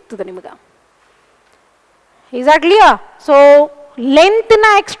conclusion ಸಿಗ್ತದೆ ನಿಮಗೆ. Is that clear? So length ನ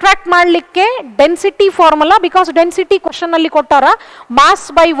extract ಮಾಡಲಿಕ್ಕೆ density formula, because density question ಅಲ್ಲಿ ಕೊಟ್ಟಾರ, ಮಾಸ್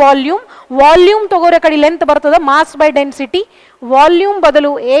ಬೈ ವಾಲ್ಯೂಮ್. ವಾಲ್ಯೂಮ್ ತಗೋರೆ ಕಡೆ ಲೆಂತ್ ಬರ್ತದ, ಮಾಸ್ ಬೈ ಡೆನ್ಸಿಟಿ. ವಾಲ್ಯೂಮ್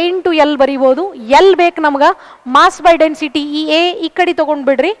ಬದಲು ಎ ಇಂಟು ಎಲ್ ಬರಿಬೋದು. ಎಲ್ ಬೇಕು ನಮ್ಗೆ, ಮಾಸ್ ಬೈ ಡೆನ್ಸಿಟಿ. ಈ ಎ ಈ ಕಡೆ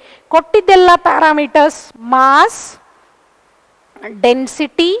ತಗೊಂಡ್ಬಿಡ್ರಿ. ಕೊಟ್ಟಿದ್ದೆಲ್ಲ ಪ್ಯಾರಾಮೀಟರ್ಸ್ ಮಾಸ್,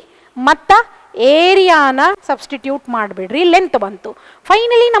 ಡೆನ್ಸಿಟಿ ಮತ್ತು ಏರಿಯಾನ ಸಬ್ಸ್ಟಿಟ್ಯೂಟ್ ಮಾಡಿಬಿಡ್ರಿ, ಲೆಂತ್ ಬಂತು.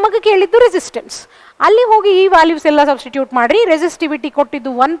 ಫೈನಲಿ ನಮಗೆ ಕೇಳಿದ್ದು ರೆಸಿಸ್ಟೆನ್ಸ್. ಅಲ್ಲಿ ಹೋಗಿ ಈ ವ್ಯಾಲ್ಯೂಸ್ ಎಲ್ಲ ಸಬ್ಸ್ಟಿಟ್ಯೂಟ್ ಮಾಡ್ರಿ. ರೆಸಿಸ್ಟಿವಿಟಿ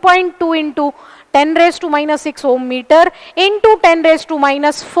ಕೊಟ್ಟಿದ್ದು 1.2 into 10 raised to minus 6 ohm metre into 10 raised to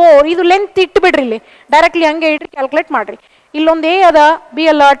minus 4. ಇದು ಲೆಂತ್ ಇಟ್ಬಿಡ್ರಿ, ಇಲ್ಲಿ ಡೈರೆಕ್ಟ್ಲಿ ಹಂಗೆ ಇಟ್ರಿ, ಕ್ಯಾಲ್ಕುಲೇಟ್ ಮಾಡ್ರಿ. ಇಲ್ಲೊಂದು ಎ ಅದ, ಬಿ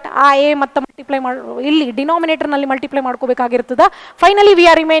ಅಲರ್ಟ್, ಆ ಎ ಮತ್ತೆ ಮಲ್ಟಿಪ್ಲೈ ಮಾಡಿ ಇಲ್ಲಿ ಡಿನಾಮಿನೇಟರ್ನಲ್ಲಿ multiply ಮಾಡ್ಕೋಬೇಕಾಗಿರ್ತದ. Finally we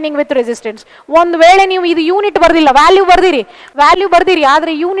are remaining with resistance. ಒಂದು ವೇಳೆ ನೀವು ಇದು ಯೂನಿಟ್ ಬರ್ದಿಲ್ಲ, ವ್ಯಾಲ್ಯೂ ಬರ್ದಿರಿ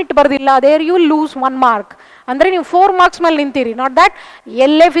ಆದರೆ unit ಬರ್ದಿಲ್ಲ, there you lose 1 mark. ಅಂದರೆ ನೀವು 4 ಮಾರ್ಕ್ಸ್ ಮೇಲೆ ನಿಂತೀರಿ. ನಾಟ್ ದ್ಯಾಟ್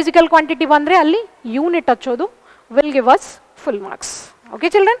ಎಲ್ಲೇ ಫಿಸಿಕಲ್ ಕ್ವಾಂಟಿಟಿ ಬಂದರೆ ಅಲ್ಲಿ ಯೂನಿಟ್ ಹಚ್ಚೋದು will give us full marks. Okay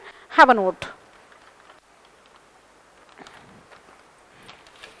children, have a note.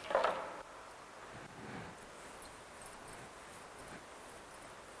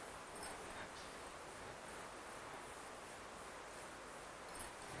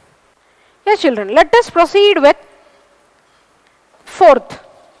 Yes children, let us proceed with fourth.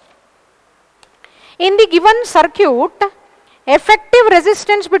 In the given circuit, effective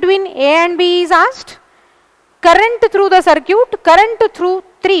resistance between A and B is asked. Current through the circuit, current through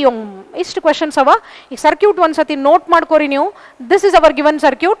 3 ohm. Ist questions ava. Ee circuit one sati note madkori ನೀವು. This is our given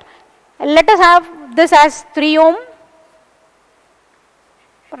circuit. Let us have this as 3 ohm.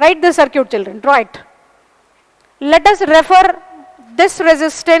 Write the circuit children, draw it. Let us refer this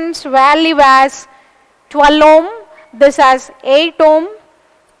resistance value as 12 ohm, this as 8 ohm.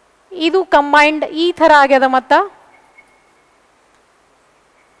 ಇದು combined ಈ ಥರ ಆಗ್ಯದ. ಮತ್ತ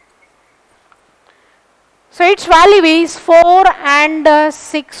so it's value is 4 and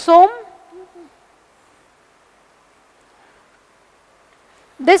 6 ohm.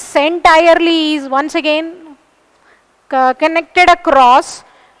 This entirely is once again connected across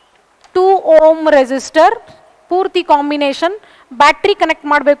 2 ohm resistor. ಪೂರ್ತಿ combination. Battery connect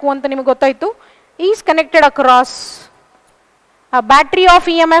ಮಾಡಬೇಕು ಅಂತ ನಿಮಗೆ ಗೊತ್ತಾಯಿತು. Is connected across a battery of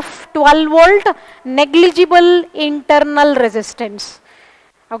EMF 12 volt, negligible internal resistance.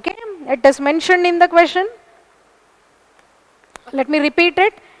 Okay, it is mentioned in the question. Let me repeat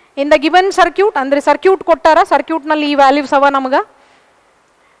it. In the given circuit, andre circuit kottara, circuit nalli ee values ava namaga.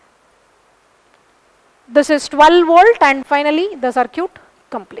 This is 12 volt and finally the circuit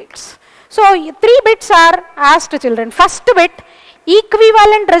completes. So 3 bits are asked children. First bit,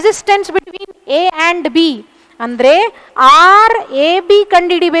 equivalent resistance between A and B. ಅಂದರೆ R A B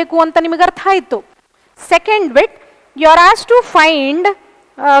ಕಂಡುಹಿಡಿಬೇಕು ಅಂತ ನಿಮಗೆ ಅರ್ಥ ಆಯಿತು. Second bit, you are as to find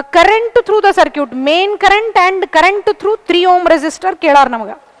current through the circuit, main current and current through 3 ohm resistor ಕೇಳಾರ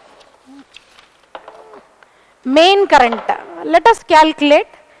ನಮಗೆ. Main current let us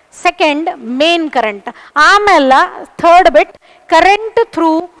calculate. Second main current, ಆಮೇಲೆ third ಬಿಟ್ current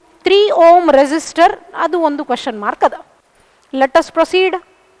through 3 ohm resistor. ಅದು ಒಂದು question mark ಅದ. Let us proceed.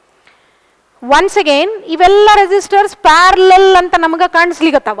 Once again ಇವೆಲ್ಲ resistors parallel ಅಂತ ನಮಗೆ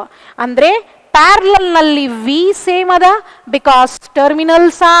ಕಾಣಿಸ್ಲಿಕ್ಕತ್ತವ. ಅಂದರೆ parallel ನಲ್ಲಿ ವಿ ಸೇಮ್ ಅದ, because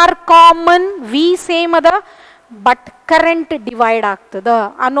terminals R common, V same ಅದ, ಬಟ್ ಕರೆಂಟ್ ಡಿವೈಡ್ ಆಗ್ತದ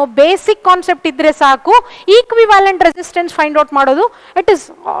ಅನ್ನೋ ಬೇಸಿಕ್ ಕಾನ್ಸೆಪ್ಟ್ ಇದ್ರೆ ಸಾಕು. ಈಕ್ವಿವ್ಯಾಲೆಂಟ್ ರೆಸಿಸ್ಟೆನ್ಸ್ ಫೈಂಡ್ ಔಟ್ ಮಾಡೋದು it is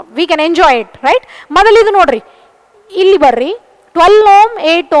we can enjoy it, right? ಮೊದಲಿದು ನೋಡ್ರಿ, ಇಲ್ಲಿ ಬರ್ರಿ, 12 ohm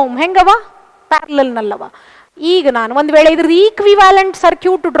 8 ohm ಹೆಂಗವ? ಪ್ಯಾರಲಲ್ ನಲ್ಲವ. ಈಗ ನಾನು ಒಂದು ವೇಳೆ ಇದ್ರದ್ದು ಈಕ್ವಿವ್ಯಾಲೆಂಟ್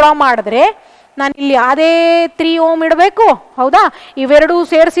ಸರ್ಕ್ಯೂಟ್ ಡ್ರಾ ಮಾಡಿದ್ರೆ ನಾನು ಇಲ್ಲಿ ಅದೇ 3 ohm ಇಡಬೇಕು, ಹೌದಾ? ಇವೆರಡು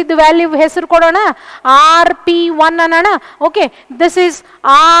ಸೇರಿಸಿದ್ದು ವ್ಯಾಲ್ಯೂ ಹೆಸರು ಕೊಡೋಣ, RP1 ಅನ್ನೋಣ. Okay, this is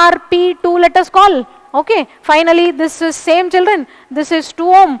RP2 let us call. Okay, finally this is same children, this is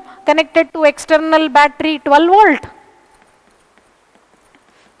 2 ohm connected to external battery 12 volt.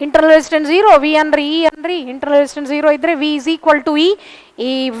 Internal resistance 0, V ಅಂದ್ರೆ ಇ ಅನ್ರಿ. ಇಂಟರ್ನಲ್ ರೆಸಿಸ್ಟೆನ್ಸ್ 0 ಇದ್ರೆ V is equal to E.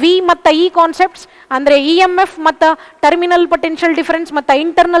 ಈ V ಮತ್ತು E concepts ಅಂದರೆ E M F ಮತ್ತು terminal potential difference ಮತ್ತು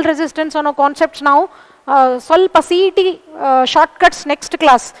internal resistance ಅನ್ನೋ concepts ನಾವು ಸ್ವಲ್ಪ C E T shortcuts next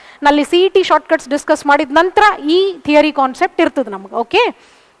class ನಲ್ಲಿ C E T shortcuts discuss ಮಾಡಿದ ನಂತರ ಈ ಥಿಯರಿ ಕಾನ್ಸೆಪ್ಟ್ ಇರ್ತದೆ ನಮ್ಗೆ. ಓಕೆ,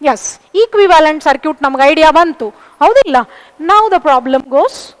 ಎಸ್, ಈಕ್ವಿವ್ಯಾಲೆಂಟ್ ಸರ್ಕ್ಯೂಟ್ ನಮ್ಗೆ ಐಡಿಯಾ ಬಂತು, ಹೌದಿಲ್ಲ? Now the problem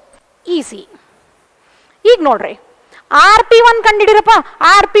goes easy. ಈಗ ನೋಡ್ರಿ, RP1 ಕಂಡಿಡಿರಪ್ಪ.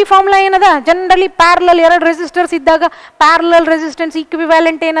 RP ಫಾರ್ಮುಲಾ ಏನದ? ಜನರಲಿ ಪ್ಯಾರಲಲ್ ಎರಡು ರೆಸಿಸ್ಟರ್ಸ್ ಇದ್ದಾಗ ಪ್ಯಾರಲಲ್ ರೆಸಿಸ್ಟೆನ್ಸ್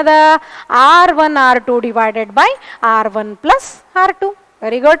ಈಕ್ವಿವ್ಯಾಲೆಂಟ್ ಏನದ? R1 R2 divided by R1 plus R2.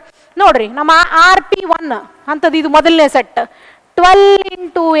 Very good. ನೋಡ್ರಿ, ನಮ್ಮ RP1 ಅಂತದ್ದು ಇದು ಮೊದಲನೇ set 12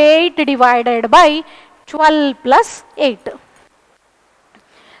 into 8 divided by 12 plus 8.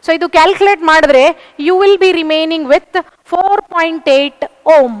 So ಇದು ಕ್ಯಾಲ್ಕುಲೇಟ್ ಮಾಡಿದ್ರೆ you will be remaining with 4.8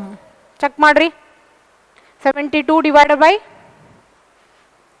 ohm. Check ಮಾಡ್ರಿ. 72 divided by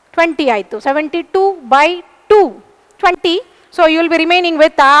 20 ಆಯಿತು. 72 by 2, 20. So you will be remaining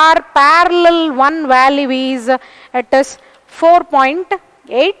with our parallel one value is it is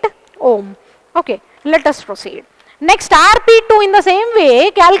 4.8 ohm. Okay, let us proceed. Next RP2 in the same way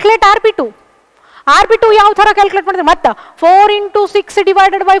calculate RP2. RP2 ಯಾವ ಥರ calculate ಮಾಡಿದ್ರೆ ಮತ್ತೆ 4 into 6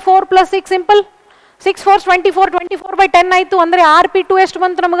 divided by 4 plus 6 simple. 6 4 24, 24 by 10 ಆಯಿತು. ಅಂದರೆ RP2 ಎಷ್ಟು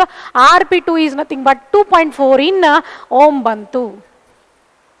ಬಂತು ನಮಗೆ? RP2 is nothing but 2.4 in ohm ಬಂತು.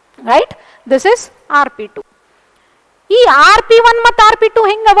 Right, this is RP2. ಈ RP1 ಮತ್ತು RP2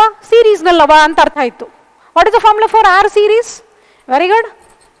 ಹೆಂಗವ? ಸೀರೀಸ್ನಲ್ಲವ ಅಂತ ಅರ್ಥ ಆಯಿತು. What is the formula for R series? Very good,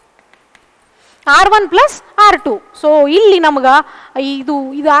 R1 plus R2. So ಇಲ್ಲಿ ನಮ್ಗೆ ಇದು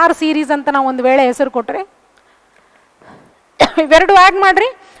R ಸೀರೀಸ್ ಅಂತ ನಾವು ಒಂದು ವೇಳೆ ಹೆಸರು ಕೊಟ್ಟರೆ ಇವೆರಡು ಆ್ಯಡ್ ಮಾಡ್ರಿ.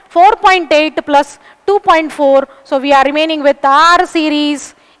 4.8 plus 2.4. So we are remaining with R series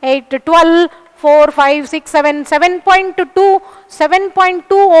 8, 12, 4, 5, 6, 7, 7.2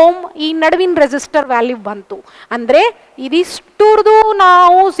 ohm ಈ ನಡುವಿನ ರೆಸಿಸ್ಟರ್ ವ್ಯಾಲ್ಯೂ ಬಂತು. ಅಂದರೆ ಇದಿಷ್ಟುರ್ದು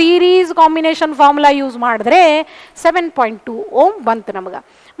ನಾವು ಸೀರೀಸ್ ಕಾಂಬಿನೇಷನ್ ಫಾರ್ಮುಲಾ ಯೂಸ್ ಮಾಡಿದ್ರೆ 7.2 ಓಮ್ ಬಂತು ನಮಗೆ.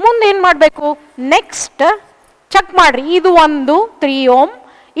 ಮುಂದೆ ಏನು ಮಾಡಬೇಕು? ನೆಕ್ಸ್ಟ್ ಚೆಕ್ ಮಾಡ್ರಿ. ಇದು ಒಂದು 3 ಓಮ್,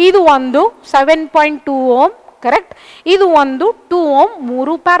 ಇದು ಒಂದು 7.2 ಓಮ್, ಕರೆಕ್ಟ್. ಇದು ಒಂದು 2 ಓಮ್,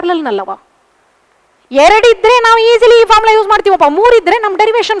 3 ಪ್ಯಾರಲಲ್ನಲ್ಲವ. ಎರಡಿದ್ರೆ ನಾವು ಈಸಿಲಿ ಈ ಫಾರ್ಮುಲಾ ಯೂಸ್ ಮಾಡ್ತೀವಪ್ಪ. 3 ಇದ್ರೆ ನಮ್ಮ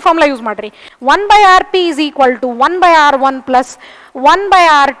ಡೆರಿವೇಶನ್ ಫಾರ್ಮುಲಾ ಯೂಸ್ ಮಾಡ್ರಿ. 1 by RP is equal to 1 by R1 plus 1 by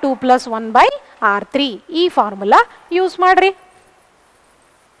R2 plus 1 by R3. ಈ ಫಾರ್ಮುಲಾ ಯೂಸ್ ಮಾಡ್ರಿ.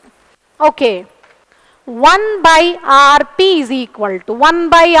 Okay, 1 by RP is equal to 1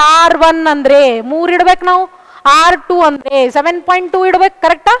 by R1 ಅಂದ್ರೆ 3 ಇಡ್ಬೇಕು ನಾವು. R2 ಅಂದ್ರೆ 7.2 ಇಡ್ಬೇಕು,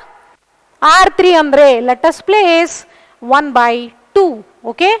 ಕರೆಕ್ಟಾ? R3 ಅಂದ್ರೆ let us place 1 by 2.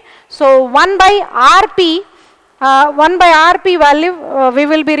 Okay, so 1 by RP, 1 by RP value we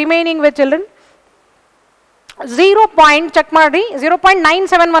will be remaining with children 0. check ಮಾಡ್ರಿ,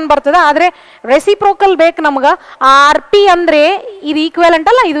 0.971 ಬರ್ತದೆ. ಆದರೆ ರೆಸಿಪ್ರೋಕಲ್ ಬೇಕು ನಮ್ಗೆ. RP ಅಂದ್ರೆ ಇದು ಈಕ್ವಲೆಂಟ್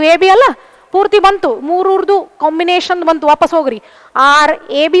ಅಲ್ಲ, ಇದು AB ಅಲ್ಲ, ಪೂರ್ತಿ ಬಂತು. ಮೂರೂರ್ದು ಕಾಂಬಿನೇಷನ್ ಬಂತು. ವಾಪಸ್ ಹೋಗ್ರಿ.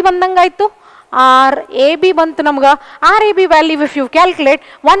 RAB ಬಂದಂಗಾಯ್ತು. RAB ಬಂತು ನಮ್ಗೆ. RAB value if you calculate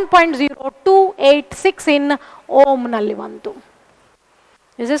 1.0286 ಇನ್ ಓಮ್ನಲ್ಲಿ ಬಂತು.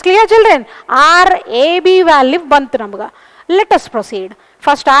 Is this clear children? RAB value ಬಂತು ನಮ್ಗೆ. Let us proceed.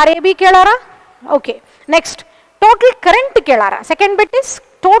 First RAB ಕೇಳಾರ. Okay, next total current ಕೇಳಾರ. Second bit is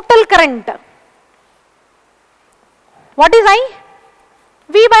total current. What is I?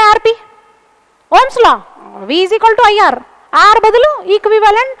 V by RP. Ohm's law. V is equal to IR. R ಬದಲು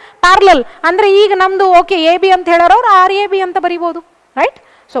equivalent parallel. ಅಂದರೆ ಈಗ ನಮ್ದು okay AB ಅಂತ ಹೇಳೋರು RAB ಅಂತ ಬರೀಬೋದು. Right.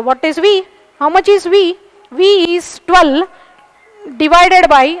 So what is V? How much is V? V is 12 divided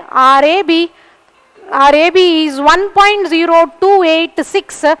by RAB. RAB is 1.0286.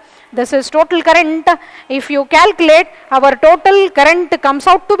 This is total current. If you calculate, our total current comes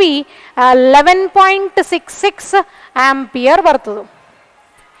out to be 11.66 ampere ಬರ್ತದೆ.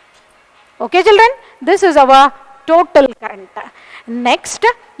 Okay children, this is our total current. Next,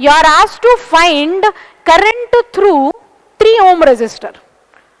 you are asked to find current through 3 ohm resistor.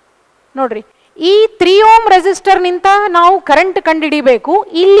 ನೋಡ್ರಿ, ಈ 3 ohm resistor ನಿಂತ ನಾವು current ಕಂಡುಹಿಡಿಬೇಕು.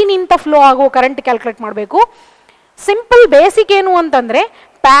 ಇಲ್ಲಿ ನಿಂತ flow ಆಗೋ current calculate ಮಾಡಬೇಕು. ಸಿಂಪಲ್ ಬೇಸಿಕ್ ಏನು ಅಂತಂದ್ರೆ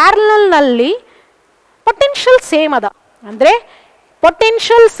ಪ್ಯಾರಲಲ್ನಲ್ಲಿ ಪೊಟೆನ್ಷಿಯಲ್ ಸೇಮ್ ಅದ. ಅಂದ್ರೆ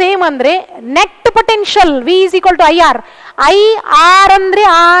ಪೊಟೆನ್ಷಿಯಲ್ ಸೇಮ್ ಅಂದ್ರೆ net potential V is equal to IR. IR ಅಂದ್ರೆ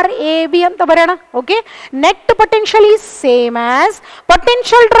RAB ಅಂತ ಬರೆಯೋಣ. Okay, net potential is same as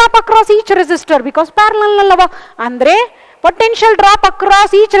potential drop across each resistor because parallel ಅಲ್ಲವ. ಅಂದ್ರೆ potential drop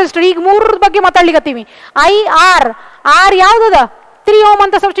across each resistor. ಈಗ 3 ಬಗ್ಗೆ ಮಾತಾಡ್ಲಿಕತ್ತೀವಿ. IR ಯಾವ್ದದ? 3 ಓಮ್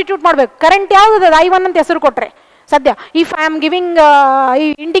ಅಂತ ಸಬ್ಸ್ಟಿಟ್ಯೂಟ್ ಮಾಡ್ಬೇಕು. ಕರೆಂಟ್ ಯಾವ್ದದ? I1 ಅಂತ ಹೆಸರು ಕೊಟ್ರೆ ಸದ್ಯ. If I am giving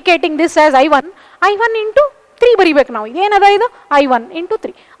indicating this as I1 into 3 ಬರಿಬೇಕು ನಾವು. ಏನದ ಇದು? I1 into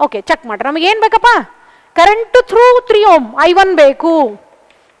 3. ಓಕೆ, ಚೆಕ್ ಮಾಡ್ರಿ. ನಮಗೆ ಏನು ಬೇಕಪ್ಪ? ಕರೆಂಟ್ ಥ್ರೂ 3 ಓಮ್ I1 ಬೇಕು.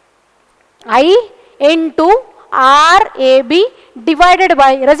 I into RAB divided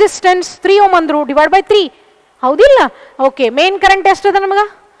by resistance 3 ohm ಅಂದ್ರು divided by 3 ಹೌದಿಲ್ಲ ಓಕೆ ಮೇನ್ ಕರೆಂಟ್ ಎಷ್ಟದ ನಮಗೆ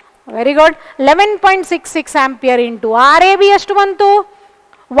very good 11.66 ampere into RAB ಎಷ್ಟು ಬಂತು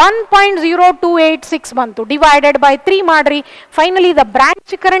 1.0286 ಬಂತು divided by 3 ಮಾಡ್ರಿ finally the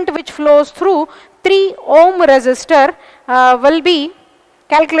branch current which flows through 3 ohm resistor will be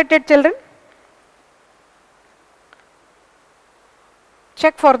calculated children.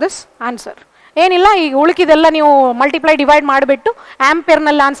 Check for this answer. ಏನಿಲ್ಲ ಈಗ ಉಳಿಕಿದೆಲ್ಲ ನೀವು ಮಲ್ಟಿಪ್ಲೈ ಡಿವೈಡ್ ಮಾಡಿಬಿಟ್ಟು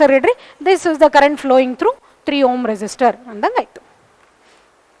ಆಂಪಿಯರ್ನಲ್ಲಿ ಆನ್ಸರ್ ಇಡ್ರಿ this is the current flowing through 3 ohm resistor ಅಂದಂಗೆ ಆಯಿತು.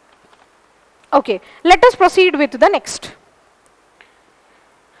 Okay let us proceed with the next.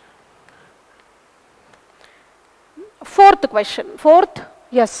 Fourth question. Fourth,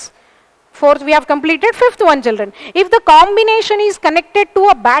 yes. Fourth we have completed. Fifth one children. If the combination is connected to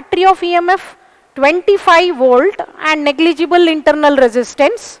a battery of EMF 25 volt and negligible internal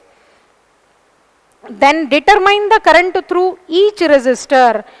resistance, then determine the current through each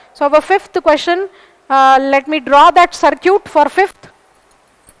resistor. So our fifth question, let me draw that circuit for fifth.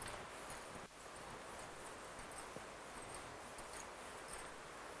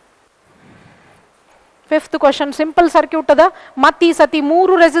 Fifth question, simple circuit ada matti sati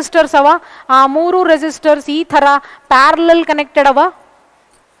mooru resistors ava aa mooru resistors ee thara parallel connected ava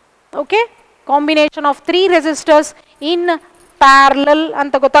okay combination of 3 resistors in parallel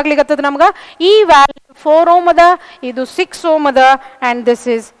anta gottagligattadu namaga ee value 4 ohm ada idu 6 ohm ada and this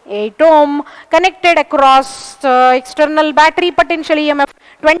is 8 ohm connected across external battery potential EMF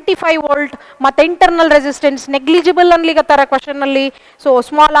 25 volt matte internal resistance negligible anligattara question alli so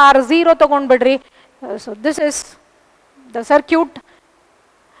small r 0 tagondbidri. So this is the circuit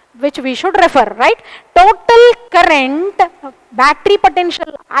which we should refer, right? Total current battery potential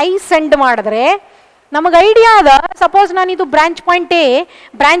I send ಮಾಡಿದ್ರೆ ನಮಗೆ idea ಅದ suppose ನಾನು ಇದು branch point A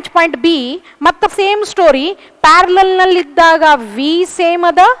branch point B ಮತ್ತು same story ಪ್ಯಾರಲಲ್ನಲ್ಲಿ ಇದ್ದಾಗ V same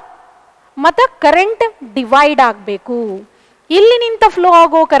ಅದ ಮತ್ತು current divide ಆಗಬೇಕು. ಇಲ್ಲಿ ನಿಂತ ಫ್ಲೋ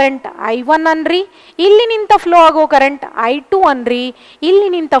ಆಗೋ ಕರೆಂಟ್ I1 ಅನ್ರಿ, ಇಲ್ಲಿ ನಿಂತ ಫ್ಲೋ ಆಗೋ ಕರೆಂಟ್ I2 ಅನ್ರಿ, ಇಲ್ಲಿ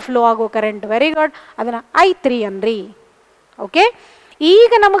ನಿಂತ ಫ್ಲೋ ಆಗೋ ಕರೆಂಟ್ ವೆರಿ ಗುಡ್ ಅದನ್ನ I3 ಅನ್ರಿ. ಓಕೆ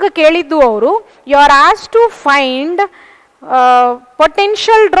ಈಗ ನಮಗೆ ಕೇಳಿದ್ದು ಅವರು you are as to find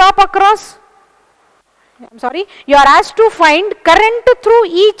potential drop across sorry you are as to find current through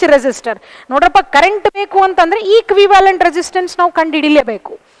each resistor. ನೋಡ್ರಪ್ಪ ಕರೆಂಟ್ ಬೇಕು ಅಂತಂದ್ರೆ ಈಕ್ವಿವ್ಯಾಲೆಂಟ್ ರೆಸಿಸ್ಟೆನ್ಸ್ ನಾವು ಕಂಡು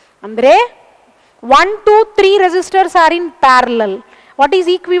ಹಿಡಿಲೇಬೇಕು. ಅಂದ್ರೆ 1, 2, 3 resistors are in parallel. What is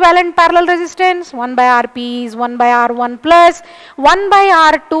equivalent parallel resistance? 1 by Rp is 1 by R1 plus 1 by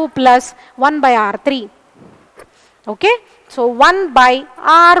R2 plus 1 by R3. Okay, so 1 by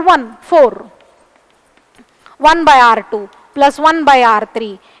R1 4, 1 by R2 plus 1 by R3.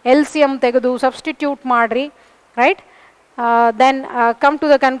 LCM ತೆಗೆದು substitute ಮಾಡ್ರಿ, right? Then come to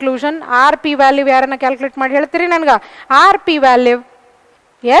the conclusion. Rp value ಯಾರನ್ನ calculate ಮಾಡಿ ಹೇಳ್ತೀರಿ ನನಗೆ? Rp value,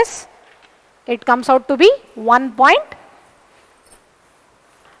 yes, it comes out to be 1.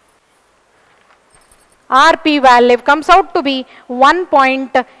 Rp value comes out to be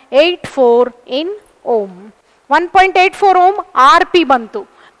 1.84 in ohm. 1.84 ohm Rp bantu.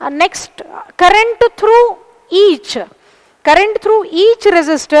 Next, current through each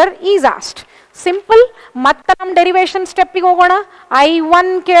resistor is asked. Simple, ಮತ್ತೆ ನಮ್ಮ derivation ಸ್ಟೆಪ್ಪಿಗೆ ಹೋಗೋಣ. I1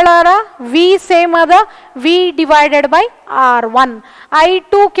 ಕೇಳಾರ V same ಅದ V divided by R1.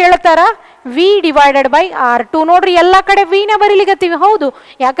 I2 ಕೇಳ್ತಾರ V divided by R2. ನೋಡ್ರಿ ಎಲ್ಲ ಕಡೆ V ನ ಬರೀಲಿಗತ್ತೀವಿ. ಹೌದು,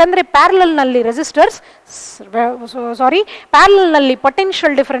 ಯಾಕಂದ್ರೆ ಪ್ಯಾರಲಲ್ ನಲ್ಲಿ ರೆಸಿಸ್ಟರ್ಸ್ ಪ್ಯಾರಲಲ್ ನಲ್ಲಿ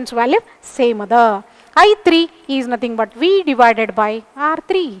ಪೊಟೆನ್ಷಿಯಲ್ ಡಿಫರೆನ್ಸ್ ವ್ಯಾಲ್ಯೂ ಸೇಮ್ ಅದ. I3 is nothing but V divided by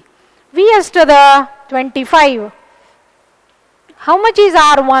R3. V ಎಷ್ಟದ 25. How much is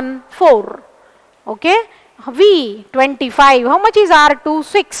R1? 4. Okay, V 25. How much is R2?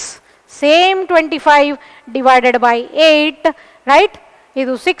 6. Same 25 divided by 8, right?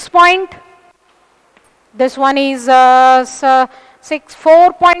 Idu 6 point. This one is 6, 4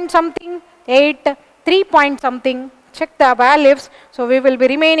 point something, 8, 3 point something. Check the values. So we will be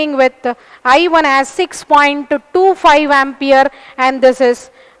remaining with I1 as 6.25 ampere and this is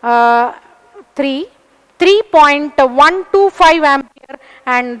 3.125 ampere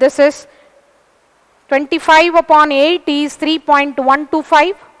and this is 25 upon 8 is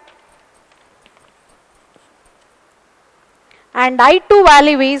 3.125 and I2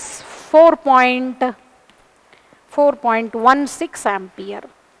 value is 4.16 ampere.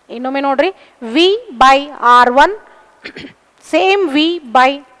 Innome nodri V by R1 same V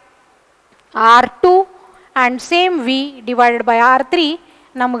by R2 and same V divided by R3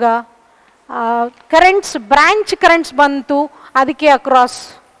 namaga currents branch currents bantu adike across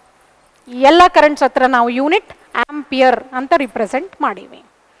ಎಲ್ಲ currents ಹತ್ರ ನಾವು unit ampere ಅಂತ represent ಮಾಡಿವಿ.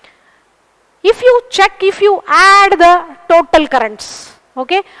 if you check, if you add the total currents,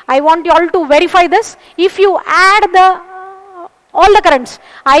 okay, I want you all to verify this. If you add the all the currents,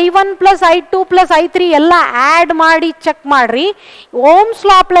 I1 plus I2 plus I3 ಎಲ್ಲ add ಮಾಡಿ check ಮಾಡ್ರಿ, Ohm's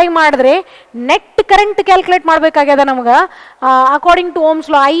law apply ಮಾಡಿದ್ರೆ net current calculate ಮಾಡಬೇಕಾಗ್ಯದ ನಮ್ಗೆ. According to Ohm's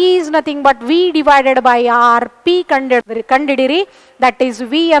law, I is nothing but we divided by R P ಕಂಡಿಡಿರಿ. That is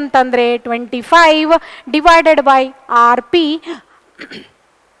V ಅಂತಂದ್ರೆ 25 divided by R P.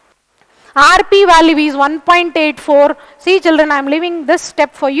 RP value is 1.84. See children, I am leaving this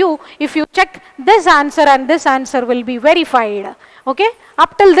step for you. If you check this answer and this answer will be verified. Okay,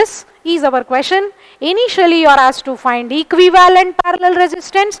 up till this is our question. Initially you are asked to find equivalent parallel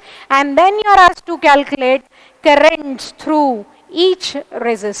resistance and then you are asked to calculate currents through each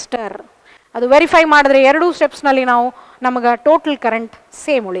resistor. ಅದು verify ಮಾಡಿದ್ರೆ ಎರಡು steps ನಲ್ಲಿ ನಾವು ನಮಗೆ total current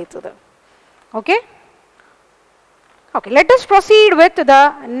same ಉಳಿಯುತ್ತದೆ. Okay, okay, let us proceed with the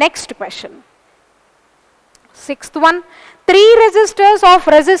next question. Sixth one, 3 resistors of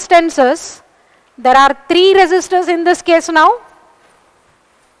resistances. There are 3 resistors in this case now.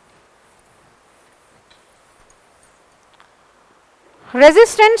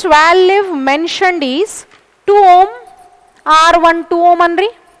 Resistance value mentioned is 2 ohm, R1 2 ohm anri,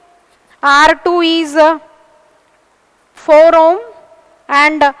 R2 is 4 ohm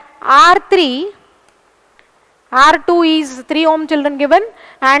and R2 is 3 ohm children given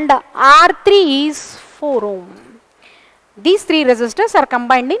and R3 is 4 ohm. These 3 resistors are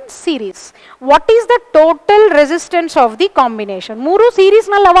combined in series. What is the total resistance of the combination? 3 series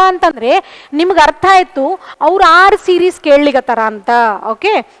nalla ava antandre nimage artha ಆಯ್ತು ಅವರು R series ಕೇಳಲಿಗತ್ತಾರ ಅಂತ.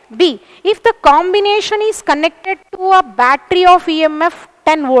 Okay, B, if the combination is connected to a battery of EMF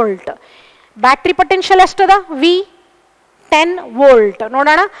 10 volt, battery potential ಎಷ್ಟದ? V 10 volt.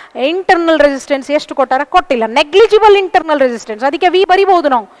 ನೋಡೋಣ internal resistance ಎಷ್ಟು ಕೊಟ್ಟಾರ, ಕೊಟ್ಟಿಲ್ಲ. Negligible internal resistance, ಅದಕ್ಕೆ V ಬರಿಬಹುದು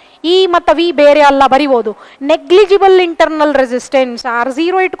ನಾವು, E ಮತ್ತು ವಿ ಬೇರೆ ಅಲ್ಲ ಬರಿಬಹುದು. Negligible internal resistance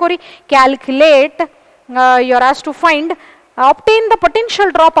R0 ಇಟ್ಕೋರಿ. Calculate, you are asked to find ಆಬ್ಟೈನ್ the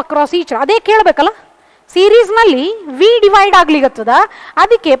potential drop across each. ಅದೇ ಕೇಳಬೇಕಲ್ಲ, ಸೀರೀಸ್ನಲ್ಲಿ ವಿ ಡಿವೈಡ್ ಆಗ್ಲಿಗತ್ತದ,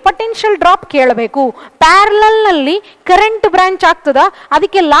 ಅದಕ್ಕೆ ಪೊಟೆನ್ಷಿಯಲ್ ಡ್ರಾಪ್ ಕೇಳಬೇಕು. ಪ್ಯಾರಲಲ್ನಲ್ಲಿ ಕರೆಂಟ್ ಬ್ರಾಂಚ್ ಆಗ್ತದ,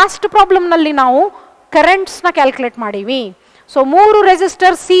 ಅದಕ್ಕೆ ಲಾಸ್ಟ್ ಪ್ರಾಬ್ಲಮ್ನಲ್ಲಿ ನಾವು ಕರೆಂಟ್ಸ್ನ ಕ್ಯಾಲ್ಕುಲೇಟ್ ಮಾಡೀವಿ. ಸೊ 3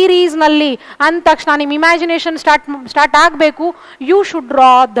 ರೆಸಿಸ್ಟರ್ ಸೀರೀಸ್ ನಲ್ಲಿ ಅಂದ ತಕ್ಷಣ ನಿಮ್ಮ ಇಮ್ಯಾಜಿನೇಷನ್ ಸ್ಟಾರ್ಟ್ ಆಗಬೇಕು. You should draw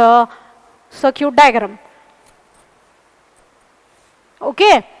the circuit diagram.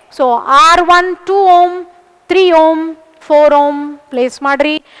 Okay, so R1 2 ohm, 3 ohm, 4 ohm place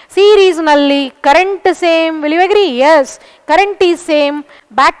ಮಾಡ್ರಿ. ಸೀರೀಸ್ ನಲ್ಲಿ current same. Will you agree? S, current is same.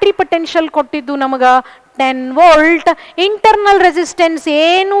 Battery potential ಕೊಟ್ಟಿದ್ದು ನಮಗ 10 ವೋಲ್ಟ್. ಇಂಟರ್ನಲ್ ರೆಸಿಸ್ಟೆನ್ಸ್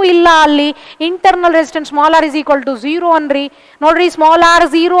ಏನೂ ಇಲ್ಲ ಅಲ್ಲಿ. Internal resistance small R is equal to 0 ಅನ್ರಿ. ನೋಡ್ರಿ, small R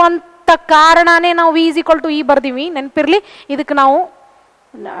 0 ಅಂತ ಕಾರಣನೇ ನಾವು V is equal to E ಬರ್ದೀವಿ. ನೆನಪಿರ್ಲಿ, ಇದಕ್ಕೆ ನಾವು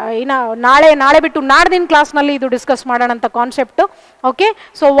ನಾಳೆ ಬಿಟ್ಟು ನಾಡ್ದಿನ ಕ್ಲಾಸ್ನಲ್ಲಿ ಇದು ಡಿಸ್ಕಸ್ ಮಾಡೋಣ ಅಂತ concept. Okay,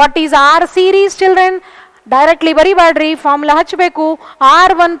 so what is R series children? Directly ಬರಿಬೇಡ್ರಿ, formula ಹಚ್ಚಬೇಕು.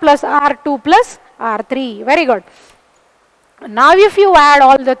 R1 plus R2 plus R3. Very good. ನಾವ್ if you add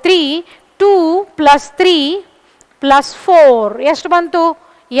all the 3, 2 plus 3 plus 4 ಎಷ್ಟು ಬಂತು?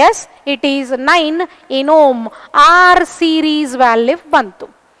 S, it is 9 in ohm. R series value ಬಂತು.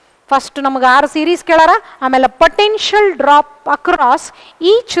 First ನಮಗೆ R series ಕೇಳಾರ, ಆಮೇಲೆ potential drop across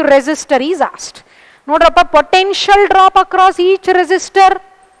each resistor is asked. ನೋಡ್ರಪ್ಪ, potential drop across each resistor.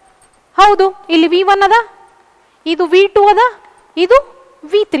 ಹೌದು, ಇಲ್ಲಿ V1 ಅದ, ಇದು V2 ಅದ, ಇದು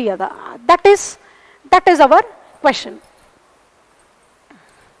V3 ಅದ. That is our question.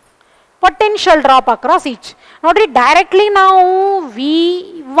 Potential drop across each. ನೋಡ್ರಿ, ಡೈರೆಕ್ಟ್ಲಿ ನಾವು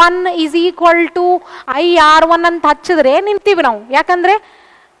V1 is equal to IR1 ಅಂತ ಹಚ್ಚಿದ್ರೆ ನಿಂತೀವಿ ನಾವು. ಯಾಕಂದ್ರೆ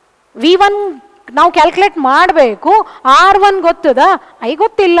V1 ನಾವು ಕ್ಯಾಲ್ಕುಲೇಟ್ ಮಾಡಬೇಕು, R1 ಗೊತ್ತದ, I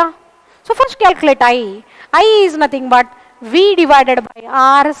ಗೊತ್ತಿಲ್ಲ. So first calculate I is nothing but V divided by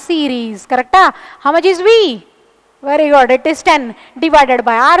R series. ಕರೆಕ್ಟಾ? How much is V? Very good, it is 10 divided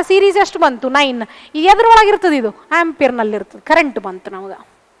by R series ಎಷ್ಟು ಬಂತು? 9. ಎದ್ರೊಳಗಿರ್ತದೆ? ಇದು ಆಂಪಿಯರ್ನಲ್ಲಿ ಇರ್ತದೆ. ಕರೆಂಟ್ ಬಂತು ನಮಗೆ,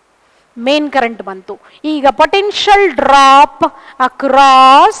 ಮೇನ್ ಕರೆಂಟ್ ಬಂತು. ಈಗ potential drop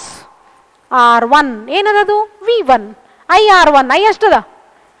across R1 ಏನದದು? V1. IR1 I ಎಷ್ಟದ?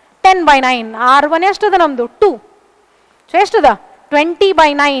 10/9. R1 ಎಷ್ಟದ ನಮ್ದು? 2. ಸೊ ಎಷ್ಟದ?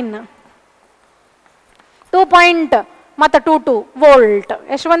 20/9. 2 ಮತ್ತು 22 ವೋಲ್ಟ್.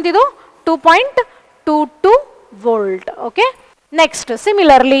 ಎಷ್ಟು ಬಂತಿದು? 2.22 volt. Okay, next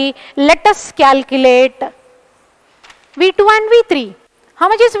similarly let us calculate V2 and V3. How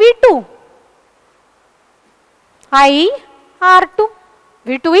much is V2? IR2.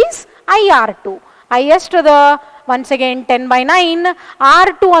 V2 is IR2. I ಎಷ್ಟದ? once again 10/9.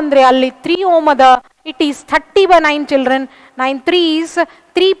 R2 ಅಂದ್ರೆ ಅಲ್ಲಿ 3 ohm ಅದ, It is 30 by 9 children. 9 3s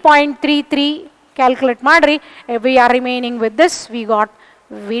 3.33. Calculate madri. We are remaining with this. We got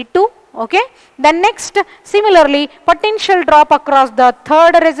V2. Okay. Then next, similarly, potential drop across the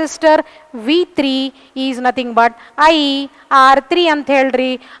third resistor V3 is nothing but I R3 ant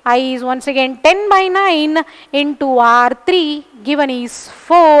heldri. I is once again 10 by 9 into R3 given is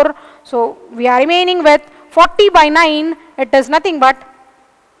 4. So we are remaining with 40 by 9. It is nothing but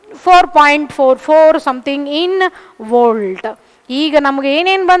 4.44 something in volt. ಈಗ ನಮಗೆ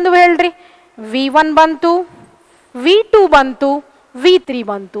ಏನೇನು ಬಂದು ಹೇಳ್ರಿ, V1 ಬಂತು, V2 ಬಂತು, V3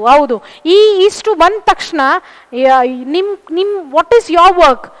 ಬಂತು. ಹೌದು, ಈ ಇಷ್ಟು ಬಂದ ತಕ್ಷಣ ನಿಮ್ what is your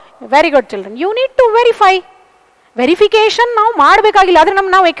work? Very good children, you need to verify. Verification ನಾವು ಮಾಡಬೇಕಾಗಿಲ್ಲ, ಆದರೆ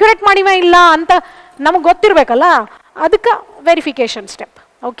ನಾವು ಎಕ್ಯುರೇಟ್ ಮಾಡಿವ ಇಲ್ಲ ಅಂತ ನಮಗೆ ಗೊತ್ತಿರಬೇಕಲ್ಲ, ಅದಕ್ಕೆ verification step.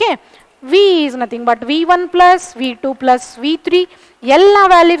 Okay, V is nothing but V1 plus V2 plus V3 ಎಲ್ಲ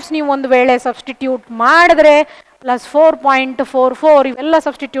ವ್ಯಾಲ್ಯೂಸ್ ನೀವು ಒಂದು ವೇಳೆ ಸಬ್ಸ್ಟಿಟ್ಯೂಟ್ ಮಾಡಿದ್ರೆ ಪ್ಲಸ್ 4.44 ಇವೆಲ್ಲ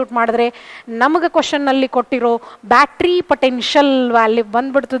ಸಬ್ಸ್ಟಿಟ್ಯೂಟ್ ಮಾಡಿದ್ರೆ ನಮಗೆ ಕ್ವಶನ್ನಲ್ಲಿ ಕೊಟ್ಟಿರೋ battery potential value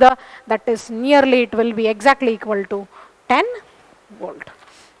ಬಂದ್ಬಿಡ್ತದ. That is nearly it will be exactly equal to 10 volt.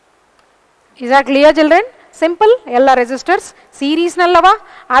 Is at clear children? Simple. ಎಲ್ಲ ರೆಸಿಸ್ಟರ್ಸ್ ಸೀರೀಸ್ನಲ್ಲವ.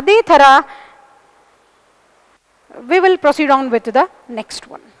 ಅದೇ ಥರ we will proceed on with the next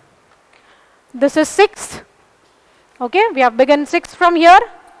one. This is 6th. Okay, we have begun 6th from here.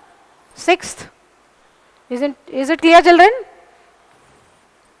 6th. Is it clear children?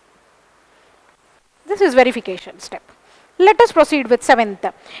 This is verification step. Let us proceed with 7th.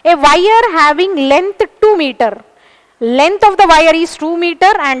 A wire having length 2 meter. Length of the wire is 2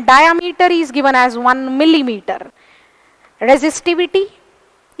 meter and diameter is given as 1 millimeter. Resistivity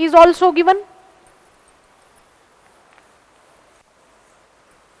is also given.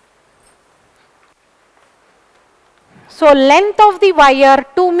 So length of the wire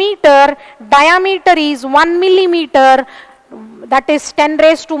 2 meter, diameter is 1 millimeter, that is 10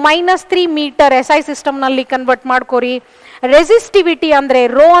 raised to minus 3 meter. SI system nalli convert ಮಾಡ್ಕೋರಿ. Resistivity ಅಂದ್ರೆ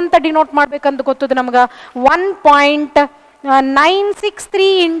rho ಅಂತ denote ಮಾಡ್ಬೇಕಂತ ಗೊತ್ತದ ನಮಗೆ. 1.963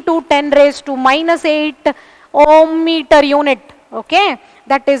 into 10 raised to minus 8 ohm meter unit. Okay,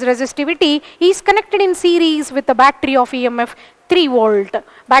 that is resistivity is connected in series with the battery of EMF 3 volt.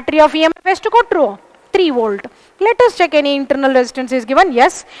 Battery of EMF ಎಷ್ಟು ಕೊಟ್ರು? 3 volt. Let us check any internal resistance is given.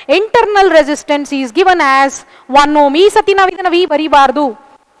 Yes, internal resistance is given as 1 ohm. ಈ ಸತಿ ನಾವು ಇದನ್ನ V ಬರಿಬಾರ್ದು.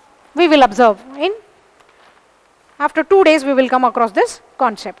 We will observe in after 2 days we will come across this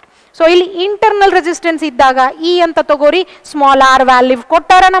concept. So ಇಲ್ಲಿ internal resistance ಇದ್ದಾಗ E ಅಂತ ತಗೋರಿ, small r value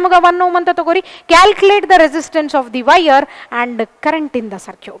ಕೊಟ್ಟಾರ ನಮಗೆ 1 ohm ಅಂತ ತಗೋರಿ. Calculate the resistance of the wire and current in the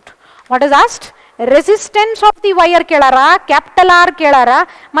circuit. What is asked? Resistance of the wire ಕೇಳಾರ, capital R ಕೇಳಾರ,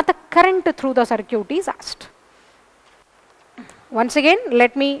 ಮತ್ತು current through the circuit is asked. Once again,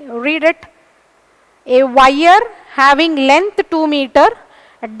 let me read it. A wire having length 2 meter,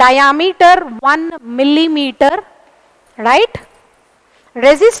 diameter 1 millimeter, right?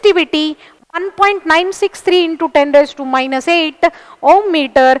 Resistivity 1.963 into 10 raised to minus 8 ohm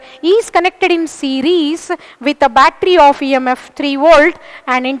meter is connected in series with a battery of EMF 3 volt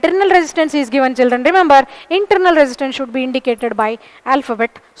and internal resistance is given children. Remember, internal resistance should be indicated by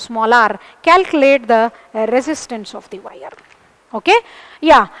alphabet small r. Calculate the resistance of the wire. Okay?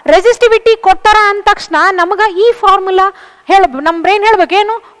 Yeah, resistivity ಕೊಟ್ಟಾರ ಅಂದ ತಕ್ಷಣ ನಮಗೆ ಈ formula ನಮ್ಮ brain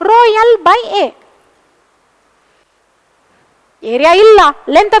ಹೇಳಬೇಕೇನು? Rho L by A. Area ಇಲ್ಲ,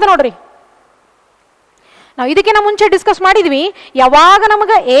 length ಅದ ನೋಡ್ರಿ. ನಾವು ಇದಕ್ಕಿಂತ ಮುಂಚೆ ಡಿಸ್ಕಸ್ ಮಾಡಿದ್ವಿ, ಯಾವಾಗ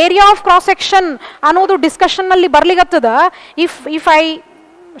ನಮಗೆ ಏರಿಯಾ ಆಫ್ ಕ್ರಾಸ್ ಸೆಕ್ಷನ್ ಅನ್ನೋದು ಡಿಸ್ಕಷನ್ ನಲ್ಲಿ ಬರ್ಲಿಕ್ಕತ್ತದ, if I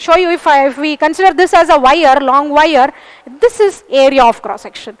show you, if we consider this as a wire, long wire, this is area of cross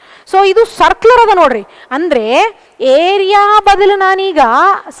section. So ಇದು ಸರ್ಕ್ಯುಲರ್ ಅದ ನೋಡ್ರಿ, ಅಂದ್ರೆ ಏರಿಯಾ ಬದಲು ನಾನೀಗ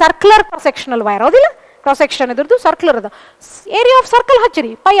ಸರ್ಕ್ಯುಲರ್ ಕ್ರಾಸ್ ಸೆಕ್ಷನಲ್ ವೈರ್ ಹೌದಿಲ್ಲ, cross section ಇದ್ರದ್ದು ಸರ್ಕ್ಯುಲರ್ ಅದ. ಏರಿಯಾ ಆಫ್ ಸರ್ಕಲ್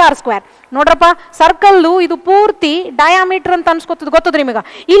ಹಚ್ಚಿರಿ ಪೈ ಆರ್ ಸ್ಕ್ವೇರ್. ನೋಡ್ರಪ್ಪ, ಸರ್ಕಲ್ದು ಇದು ಪೂರ್ತಿ ಡಯಾಮೀಟರ್ ಅಂತ ಅನ್ಸ್ಕೊತದ, ಗೊತ್ತದ್ರಿ ನಿಮಗೆ.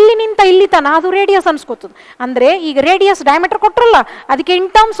 ಇಲ್ಲಿ ನಿಂತ ಇಲ್ಲಿ ತನ ಅದು ರೇಡಿಯಸ್ ಅನ್ಸ್ಕೊತದ. ಅಂದ್ರೆ ಈಗ ರೇಡಿಯಸ್ ಡಯಾಮೀಟರ್ ಕೊಟ್ರಲ್ಲ, ಅದಕ್ಕೆ in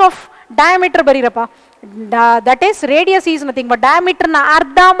terms of diameter ಬರೀರಪ್ಪ. That is radius is nothing but ಡಯಾಮೀಟರ್ನ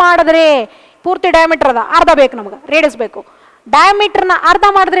ಅರ್ಧ ಮಾಡಿದ್ರೆ, ಪೂರ್ತಿ ಡಯಾಮೀಟರ್ ಅದ, ಅರ್ಧ ಬೇಕು ನಮಗೆ, ರೇಡಿಯಸ್ ಬೇಕು. ಡಯಾಮೀಟರ್ನ ಅರ್ಧ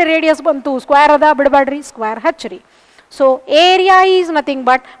ಮಾಡಿದ್ರೆ ರೇಡಿಯಸ್ ಬಂತು, ಸ್ಕ್ವೇರ್ ಅದ, ಬಿಡಬೇಡ್ರಿ, ಸ್ಕ್ವೇರ್ ಹಚ್ಚಿರಿ. So area is nothing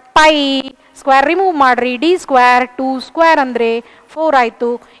but pi square remove ಮಾಡ್ರಿ, ಡಿ ಸ್ಕ್ವೇರ್ 2 ಸ್ಕ್ವೇರ್ ಅಂದ್ರೆ 4 ಆಯ್ತು.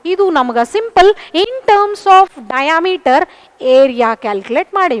 ಇದು ನಮಗೆ simple in terms of diameter area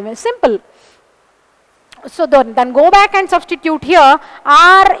calculate ಮಾಡಿವೆ, simple. So then go back and substitute here.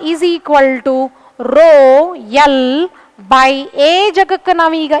 R is equal to rho L by A ಜಗಕ್ಕೆ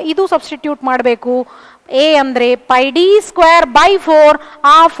ನಾವೀಗ ಇದು substitute ಮಾಡಬೇಕು. ಎ ಅಂದರೆ ಪೈ ಡಿ ಸ್ಕ್ವೇರ್ ಬೈ 4,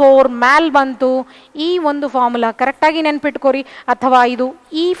 ಆ 4 ಮ್ಯಾಲ್ ಬಂತು. ಈ ಒಂದು ಫಾರ್ಮುಲಾ ಕರೆಕ್ಟಾಗಿ ನೆನ್ಪಿಟ್ಕೋರಿ, ಅಥವಾ ಇದು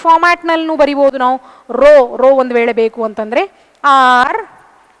ಈ ಫಾರ್ಮ್ಯಾಟ್ನಲ್ಲೂ ಬರಿಬೋದು ನಾವು. ರೋ ಒಂದು ವೇಳೆ ಬೇಕು ಅಂತಂದರೆ R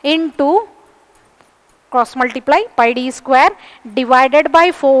into cross multiply pi D square divided by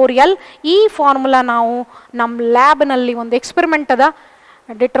 4L. ಈ ಫಾರ್ಮುಲಾ ನಾವು ನಮ್ಮ ಲ್ಯಾಬ್ನಲ್ಲಿ ಒಂದು ಎಕ್ಸ್ಪೆರಿಮೆಂಟ್ ಅದ,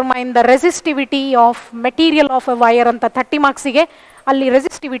 determine the resistivity of material of A wire ಅಂತ 30 ಮಾರ್ಕ್ಸಿಗೆ. ಅಲ್ಲಿ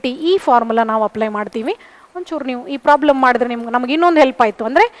ರೆಸಿಸ್ಟಿವಿಟಿ ಈ ಫಾರ್ಮುಲಾ ನಾವು ಅಪ್ಲೈ ಮಾಡ್ತೀವಿ. ಒಂಚೂರು ನೀವು ಈ ಪ್ರಾಬ್ಲಮ್ ಮಾಡಿದ್ರೆ ನಮಗೆ ಇನ್ನೊಂದು ಹೆಲ್ಪ್ ಆಯಿತು,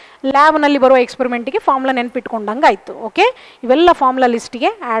 ಅಂದರೆ ಲ್ಯಾಬ್ನಲ್ಲಿ ಬರೋ ಎಕ್ಸ್ಪೆರಿಮೆಂಟಿಗೆ ಫಾರ್ಮುಲಾ ನೆನ್ಪಿಟ್ಕೊಂಡಂಗೆ ಆಯಿತು. ಓಕೆ, ಇವೆಲ್ಲ ಫಾರ್ಮುಲಾ ಲಿಸ್ಟಿಗೆ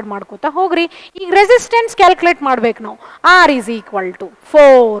ಆ್ಯಡ್ ಮಾಡ್ಕೋತಾ ಹೋಗ್ರಿ. ಈಗ ರೆಸಿಸ್ಟೆನ್ಸ್ ಕ್ಯಾಲ್ಕುಲೇಟ್ ಮಾಡ್ಬೇಕು ನಾವು. R is equal to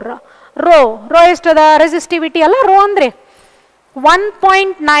 4 rho ಎಷ್ಟದ resistivity ಅಲ್ಲ, ರೋ ಅಂದರೆ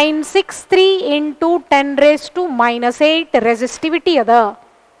 1.963 ಇಂಟು 10⁻⁻8 ರೆಸಿಸ್ಟಿವಿಟಿ ಅದ.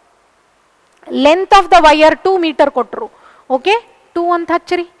 Length of the wire 2 metre ಕೊಟ್ಟರು. ಓಕೆ, 2 ಅಂತ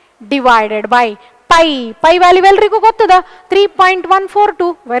ಹಚ್ಚಿರಿ, ಡಿವೈಡೆಡ್ ಬೈ ಪೈ ವ್ಯಾಲ್ಯೂ ಎಲ್ರಿಗೂ ಗೊತ್ತದ 3.142.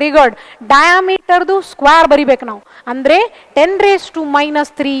 Very good. ಡಯಾಮೀಟರ್ದು ಸ್ಕ್ವೇರ್ ಬರಿಬೇಕು ನಾವು, ಅಂದರೆ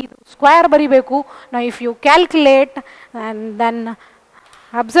 10⁻³ ಸ್ಕ್ವೇರ್ ಬರಿಬೇಕು ನಾವು. If you calculate and then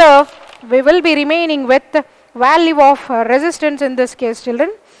observe, we will be remaining with value of resistance in this case,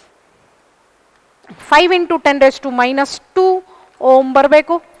 children. 5 into 10⁻² ohm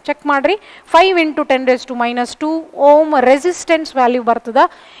ಬರಬೇಕು. ಚೆಕ್ ಮಾಡ್ರಿ, 5 into 10⁻² ಓಮ್ ರೆಸಿಸ್ಟೆನ್ಸ್ ವ್ಯಾಲ್ಯೂ ಬರ್ತದ.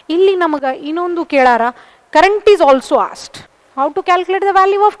 ಇಲ್ಲಿ ನಮಗೆ ಇನ್ನೊಂದು ಕೇಳಾರ, current is also asked. How to calculate the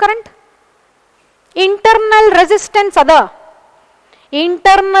value of current? Internal resistance ಅದ.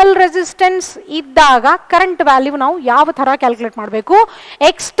 Internal resistance ಇದ್ದಾಗ current value ನಾವು ಯಾವ ಥರ ಕ್ಯಾಲ್ಕುಲೇಟ್ ಮಾಡಬೇಕು?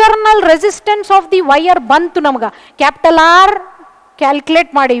 External resistance of the wire ಬಂತು ನಮ್ಗೆ, ಕ್ಯಾಪಿಟಲ್ ಆರ್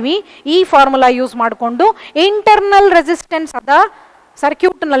ಕ್ಯಾಲ್ಕುಲೇಟ್ ಮಾಡೀವಿ ಈ ಫಾರ್ಮುಲಾ ಯೂಸ್ ಮಾಡಿಕೊಂಡು. ಇಂಟರ್ನಲ್ ರೆಸಿಸ್ಟೆನ್ಸ್ ಅದ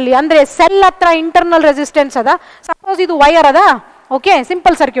ಸರ್ಕ್ಯೂಟ್ನಲ್ಲಿ, ಅಂದರೆ ಸೆಲ್ ಹತ್ರ ಇಂಟರ್ನಲ್ ರೆಸಿಸ್ಟೆನ್ಸ್ ಅದ. ಸಪೋಸ್ ಇದು ವೈರ್ ಅದ, ಓಕೆ,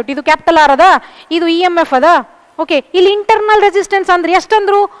 ಸಿಂಪಲ್ ಸರ್ಕ್ಯೂಟ್, ಇದು ಕ್ಯಾಪಿಟಲ್ ಆರ್ ಅದ, ಇದು EMF ಅದ. ಓಕೆ, ಇಲ್ಲಿ ಇಂಟರ್ನಲ್ ರೆಸಿಸ್ಟೆನ್ಸ್ ಅಂದ್ರೆ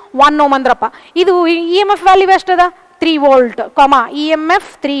ಎಷ್ಟಂದ್ರು 1 ಓಮ್ ಅಂದ್ರಪ್ಪ. ಇದು EMF value ಎಷ್ಟದ 3 volt, EMF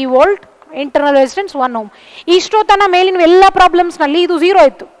 3 volt, internal resistance 1 ohm. ಇಷ್ಟೊತ್ತನ ಮೇಲಿನ ಎಲ್ಲ ಪ್ರಾಬ್ಲಮ್ಸ್ನಲ್ಲಿ ಇದು 0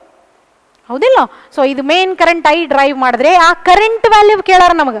 ಇತ್ತು, ಹೌದಿಲ್ಲ? ಸೊ ಇದು ಮೇನ್ ಕರೆಂಟ್ ಐ ಡ್ರೈವ್ ಮಾಡಿದ್ರೆ ಆ ಕರೆಂಟ್ ವ್ಯಾಲ್ಯೂ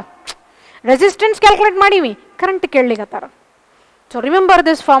ಕೇಳಾರ ನಮಗೆ. ರೆಸಿಸ್ಟೆನ್ಸ್ ಕ್ಯಾಲ್ಕುಲೇಟ್ ಮಾಡೀವಿ, current ಕೇಳಲಿಕ್ಕತ್ತಾರ. So remember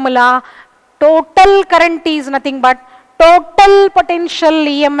this formula. Total current is nothing but total potential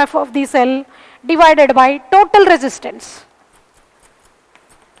EMF of the cell divided by total resistance.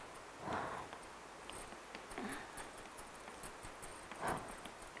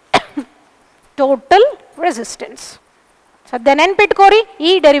 Total resistance. So then ನೆನ್ಪಿಟ್ಕೋರಿ,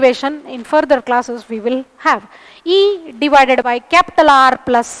 ಈ derivation in further classes we will have. E divided by capital R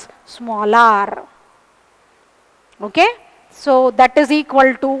plus small r. Okay, so that is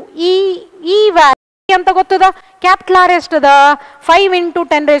equal to E value ಅಂತ ಗೊತ್ತದ. Capital R ಎಷ್ಟದ 5 into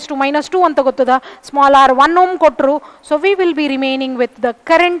 10⁻² ಅಂತ ಗೊತ್ತದ. Small R 1 ohm ಕೊಟ್ಟರು. So we will be remaining with the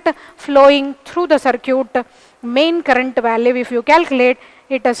current flowing through the circuit. Main current value if you calculate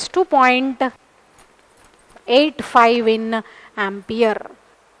it is 2.85 in ampere.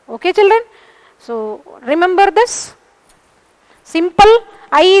 Okay children, so remember this simple.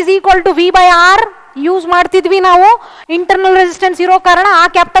 I is equal to V by R use ಮಾಡ್ತಿದ್ವಿ ನಾವು. Internal resistance ಇರೋ ಕಾರಣ ಆ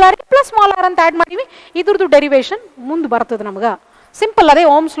capital R plus small R ಅಂತ add ಮಾಡಿವಿ. ಇದ್ರದ್ದು derivation ಮುಂದೆ ಬರ್ತದೆ ನಮ್ಗೆ. ಸಿಂಪಲ್, ಅದೇ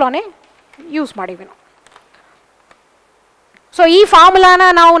ಓಮ್ಸ್ ಲಾನೇ ಯೂಸ್ ಮಾಡಿವಿ ನಾವು. ಸೊ ಈ ಫಾರ್ಮುಲಾನ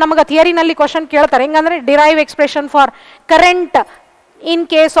ನಾವು ನಮಗೆ ಥಿಯರಿನಲ್ಲಿ ಕ್ವಶನ್ ಕೇಳ್ತಾರೆ, ಹೆಂಗಂದ್ರೆ derive expression for current in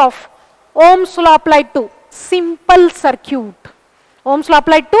case of Ohm's law applied to simple circuit. Ohm's law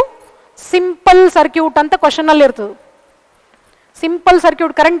applied to simple circuit ಅಂತ ಕ್ವಶನ್ ಅಲ್ಲಿ ಇರ್ತದೆ. ಸಿಂಪಲ್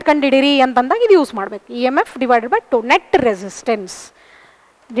ಸರ್ಕ್ಯೂಟ್ ಕರೆಂಟ್ ಕಂಡಿಡಿರಿ ಅಂತಂದಾಗ ಇದು ಯೂಸ್ ಮಾಡಬೇಕು. EMF divided by net resistance.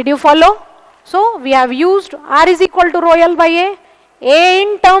 Did you follow? So we have used R is equal to rho L by A. A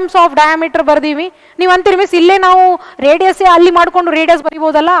in terms of diameter ಬರ್ದೀವಿ. ನೀವು ಅಂತೀರಿ miss ಇಲ್ಲೇ ನಾವು radius ಅಲ್ಲಿ ಮಾಡ್ಕೊಂಡು radius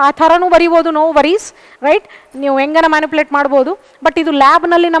ಬರಿಬೋದಲ್ಲ, ಆ ಥರನೂ ಬರಿಬೋದು, ನೋ ವರೀಸ್, ರೈಟ್? ನೀವು ಹೆಂಗನ ಮ್ಯಾನಿಪುಲೇಟ್ ಮಾಡ್ಬೋದು. ಬಟ್ ಇದು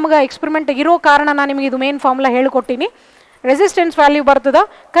ಲ್ಯಾಬ್ನಲ್ಲಿ ನಮಗೆ ಎಕ್ಸ್ಪೆರಿಮೆಂಟ್ ಇರೋ ಕಾರಣ ನಾನು ನಿಮಗೆ ಇದು ಮೇನ್ ಫಾರ್ಮುಲಾ ಹೇಳ್ಕೊಟ್ಟಿನಿ. ರೆಸಿಸ್ಟೆನ್ಸ್ ವ್ಯಾಲ್ಯೂ ಬರ್ತದ,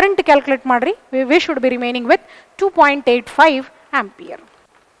 ಕರೆಂಟ್ ಕ್ಯಾಲ್ಕುಲೇಟ್ ಮಾಡ್ರಿ. We should be remaining with 2.85 ampere.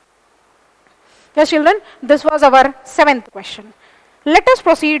 Yes children, this was our 7th question. Let us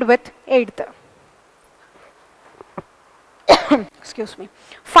proceed with 8th. Excuse me.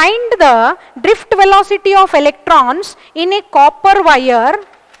 Find the drift velocity of electrons in a copper wire.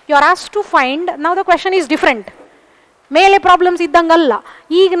 You are asked to find. Now the question is different. ಮೇಲೆ problems ಇದ್ದಂಗಲ್ಲ.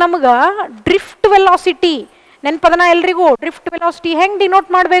 ಈಗ ನಮಗೆ drift velocity ನೆನಪದನ ಎಲ್ರಿಗೂ. Drift velocity ಹೆಂಗೆ denote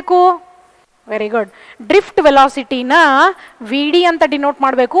ಮಾಡಬೇಕು? Very good. Drift ವೆಲಾಸಿಟಿನ VD ಅಂತ denote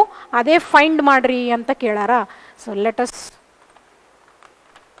ಮಾಡಬೇಕು. ಅದೇ find ಮಾಡ್ರಿ ಅಂತ ಕೇಳಾರ. So let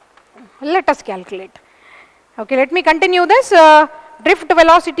us calculate. Okay, let me continue this. drift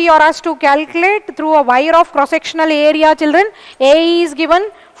velocity or us to calculate through a wire of cross-sectional area, children. A is given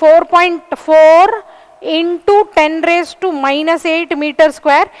 4.4 into 10 raised to minus 8 meter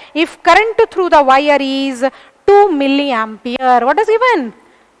square. If current through the wire is 2 milliampere. What is given?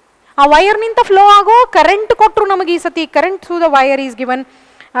 A wire ninta flow ago current kotru namage ee sati current through the wire is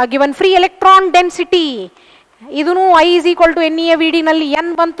given free electron density. ಇದನ್ನು I is equal to NeAVD ನಲ್ಲಿ n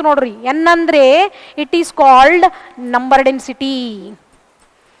ಬಂತು ನೋಡ್ರಿ. n ಅಂದ್ರೆ it is called number density.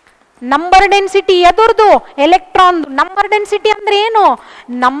 Number density ಎದುರ್ದು electron number density ಅಂದ್ರೆ ಏನು?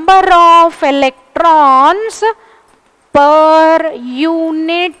 Number of electrons per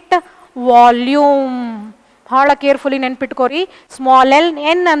unit volume. ಬಹಳ carefully ನೆನ್ಪಿಟ್ಕೋರಿ. Small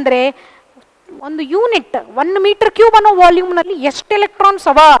N ಅಂದ್ರೆ ಒಂದು ಯೂನಿಟ್, 1 ಮೀಟರ್ ಕ್ಯೂಬ್ ಅನ್ನೋ ವಾಲ್ಯೂಮ್ನಲ್ಲಿ ಎಷ್ಟು ಎಲೆಕ್ಟ್ರಾನ್ಸ್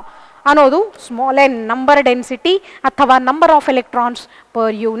ಅವ ಅನ್ನೋದು ಸ್ಮಾಲ್ ಎನ್ ನಂಬರ್ ಡೆನ್ಸಿಟಿ ಅಥವಾ number of electrons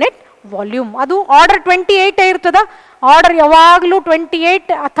per unit volume. ಅದು ಆರ್ಡರ್ 28 ಇರ್ತದ. ಆರ್ಡರ್ ಯಾವಾಗಲೂ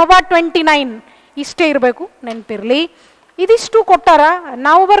 28 ಅಥವಾ 29 ಇಷ್ಟೇ ಇರಬೇಕು, ನೆನಪಿರಲಿ. ಇದಿಷ್ಟು ಕೊಟ್ಟಾರ.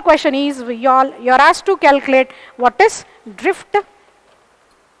 Now hour question is you are asked to calculate what is drift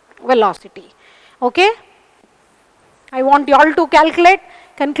velocity. Okay, I want you all to calculate,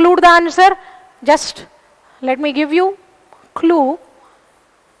 conclude the answer. Just let me give you clue.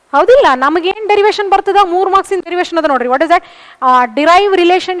 ಹೌದಿಲ್ಲ, ನಮಗೇನು ಡೆರಿವೇಶನ್ ಬರ್ತದ? 3 ಮಾರ್ಕ್ಸ್ ಇನ್ ಡೆರಿವೇಶನ್ ಅದ ನೋಡ್ರಿ. What is that? Derive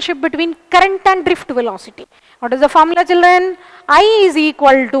relationship between current and drift velocity. What is the formula children? I is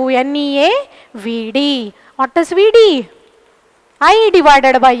equal to NeAVD. What is VD? I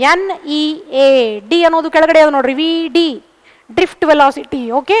divided by NeA. D ಅನ್ನೋದು ಕೆಳಗಡೆ ಅದ ನೋಡ್ರಿ, VD drift velocity.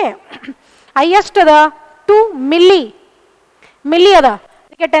 Okay, I ಎಷ್ಟದ? 2 milli ಅದ.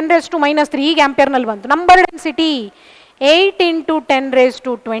 ಅದಕ್ಕೆ 10 raised to minus 3 ಈಗ ಆಂಪಿಯರ್ನಲ್ಲಿ ಬಂತು. Number density 8 into 10 raised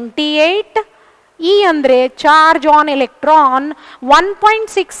to 28. E ಅಂದರೆ charge on electron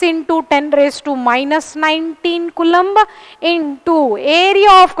 1.6 into 10 raised to minus 19 coulomb into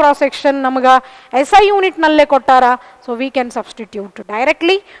area of cross section ನಮಗೆ SI ಯೂನಿಟ್ನಲ್ಲೇ ಕೊಟ್ಟಾರ. So we can substitute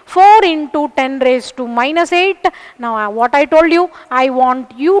directly. 4 into 10 raised to minus 8. Now what I told you, I want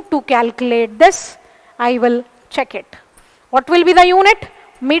you to calculate this. I will check it. What will be the unit?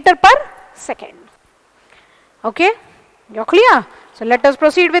 Meter per second. Okay, you're clear? So let us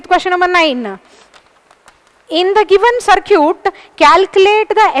proceed with question number 9. In the given circuit,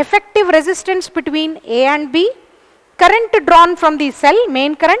 calculate the effective resistance between A and B, current drawn from the cell,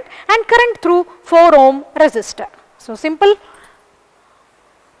 main current, and current through 4 ohm resistor. So simple.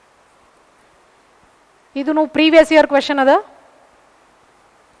 Idu previous year question ada.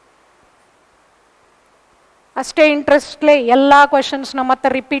 ಅಷ್ಟೇ ಇಂಟ್ರೆಸ್ಟ್ಲೆ ಎಲ್ಲ ಕ್ವೆಶನ್ಸ್ನ ಮತ್ತೆ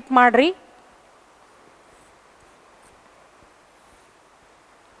repeat ಮಾಡ್ರಿ.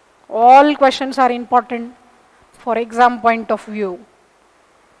 All questions are important for exam point of view.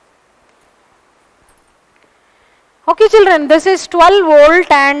 Okay children, this is 12 volt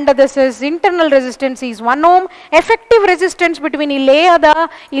and this is internal resistance is 1 ohm. Effective resistance between ಇಲ್ಲಿ A ಅದ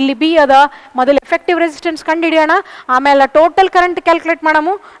ಇಲ್ಲಿ B ಅದ. ಮೊದಲು effective resistance ಕಂಡುಹಿಡಿಯೋಣ, ಆಮೇಲೆ ಟೋಟಲ್ ಕರೆಂಟ್ ಕ್ಯಾಲ್ಕುಲೇಟ್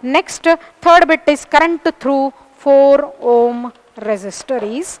ಮಾಡಮು. Next third bit is current through 4 ohm resistor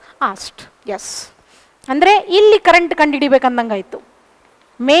is asked. Yes, ಅಂದರೆ ಇಲ್ಲಿ ಕರೆಂಟ್ ಕಂಡುಹಿಡಿಬೇಕಂದಂಗಾಯ್ತು.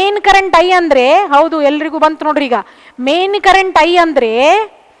 ಮೇನ್ ಕರೆಂಟ್ I ಅಂದರೆ ಹೌದು ಎಲ್ರಿಗೂ ಬಂತು ನೋಡ್ರಿ. ಈಗ ಮೇನ್ ಕರೆಂಟ್ I ಅಂದರೆ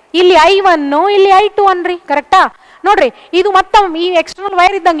ಇಲ್ಲಿ I1 ಇಲ್ಲಿ I2 ಅನ್ರಿ, ಕರೆಕ್ಟಾ? ನೋಡ್ರಿ, ಇದು ಮತ್ತೆ ಈ ಎಕ್ಸ್ಟರ್ನಲ್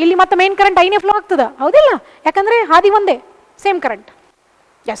ವೈರ್ ಇದ್ದಂಗೆ ಇಲ್ಲಿ ಮತ್ತೆ ಮೇನ್ ಕರೆಂಟ್ ಐನೇ ಫ್ಲೋ ಆಗ್ತದ, ಹೌದಿಲ್ಲ? ಯಾಕಂದ್ರೆ ಹಾದಿ ಒಂದೇ, ಸೇಮ್ ಕರೆಂಟ್.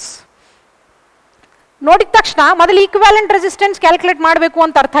 ಎಸ್, ನೋಡಿದ ತಕ್ಷಣ ಮೊದಲು ಈಕ್ವಾಲೆಂಟ್ ರೆಸಿಸ್ಟೆನ್ಸ್ ಕ್ಯಾಲ್ಕುಲೇಟ್ ಮಾಡಬೇಕು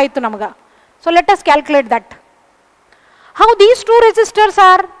ಅಂತ ಅರ್ಥ ಆಯ್ತು ನಮಗ. So let us calculate that. How these two resistors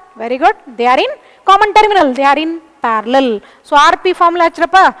are very good, they are in common terminal, they are in parallel. So RP formula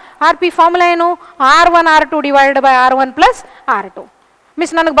ಹಚ್ರಪ್ಪ. RP formula ಏನು? R1 R2 divided by R1 plus R2.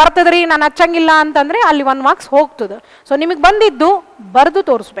 Miss ನನಗೆ ಬರ್ತದ್ರಿ, ನಾನು ಹಚ್ಚಂಗಿಲ್ಲ ಅಂತಂದರೆ ಅಲ್ಲಿ 1 marks ಹೋಗ್ತದೆ. So ನಿಮಗೆ ಬಂದಿದ್ದು ಬರೆದು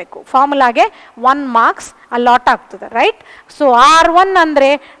ತೋರಿಸ್ಬೇಕು. ಫಾರ್ಮುಲಾಗೆ 1 ಮಾರ್ಕ್ಸ್ ಅಲಾಟ್ ಆಗ್ತದೆ, ರೈಟ್? ಸೊ R1 ಅಂದರೆ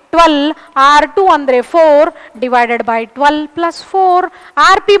 12, R2 ಅಂದರೆ 4 ಡಿವೈಡೆಡ್ ಬೈ 12 ಪ್ಲಸ್ 4.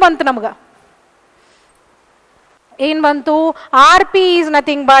 RP ಬಂತು ನಮ್ಗೆ. ಏನು ಬಂತು? RP is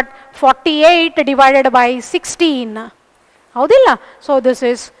nothing but 48 divided by 16, ಹೌದಿಲ್ಲ? So this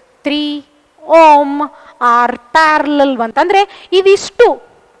is 3 ohm are parallel ಬಂತಂದ್ರೆ ಇದಿಷ್ಟು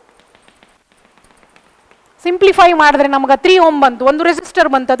ಸಿಂಪ್ಲಿಫೈ ಮಾಡಿದ್ರೆ ನಮ್ಗೆ 3 ohm ಬಂತು. ಒಂದು ರೆಸಿಸ್ಟರ್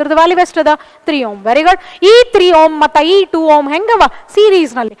ಬಂತು, ಅದ್ರದ್ದು ವ್ಯಾಲ್ಯೂ ಎಷ್ಟದ? 3 ohm. Very good. ಈ 3 ohm ಮತ್ತು ಈ 2 ohm ಹೆಂಗವ?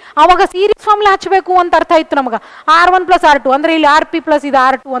 ಸೀರೀಸ್ನಲ್ಲಿ. ಆವಾಗ ಸೀರೀಸ್ ಫಾರ್ಮುಲಾ ಹಚ್ಚಬೇಕು ಅಂತ ಅರ್ಥ ಆಯ್ತು ನಮ್ಗೆ. R1 ಪ್ಲಸ್ R2 ಅಂದ್ರೆ ಇಲ್ಲಿ RP ಪ್ಲಸ್ ಇದು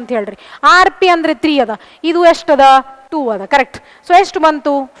R2 ಅಂತ ಹೇಳ್ರಿ. RP ಅಂದ್ರೆ 3 ಅದ, ಇದು ಎಷ್ಟದ? 2 ಅದ, ಕರೆಕ್ಟ್. ಸೊ ಎಷ್ಟು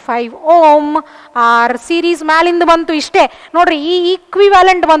ಬಂತು? 5 ohm. ಆರ್ ಸೀರೀಸ್ ಮ್ಯಾಲಿಂದ ಬಂತು ಇಷ್ಟೇ ನೋಡ್ರಿ. ಈ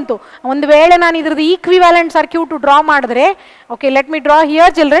ಈಕ್ವಿವ್ಯಾಲೆಂಟ್ ಬಂತು. ಒಂದು ವೇಳೆ ನಾನು ಇದ್ರದ್ದು ಈಕ್ವಿವ್ಯಾಲೆಂಟ್ ಸರ್ಕ್ಯೂಟ್ ಡ್ರಾ ಮಾಡಿದ್ರೆ, okay let me draw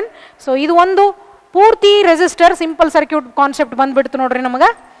here children. So ಇದು ಒಂದು ಪೂರ್ತಿ ರೆಸಿಸ್ಟರ್ ಸಿಂಪಲ್ ಸರ್ಕ್ಯೂಟ್ ಕಾನ್ಸೆಪ್ಟ್ ಬಂದ್ಬಿಡ್ತು ನೋಡ್ರಿ ನಮಗೆ.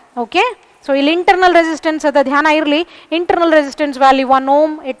 ಓಕೆ, ಸೊ ಇಲ್ಲಿ ಇಂಟರ್ನಲ್ ರೆಸಿಸ್ಟೆನ್ಸ್ ಅದ ಧ್ಯಾನ ಇರಲಿ. Internal resistance value 1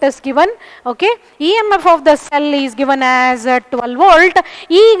 ohm it is given. Okay, EMF of the cell is given as 12 volt.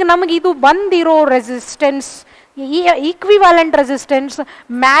 ಈಗ ನಮಗೆ ಇದು ಬಂದಿರೋ ರೆಸಿಸ್ಟೆನ್ಸ್ ಈಕ್ವಿವ್ಯಾಲೆಂಟ್ ರೆಸಿಸ್ಟೆನ್ಸ್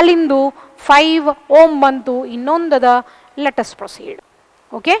ಮ್ಯಾಲಿಂದು 5 ohm ಬಂತು, ಇನ್ನೊಂದದ. Let us proceed.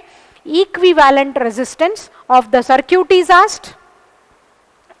 Okay, equivalent resistance of the circuit is asked.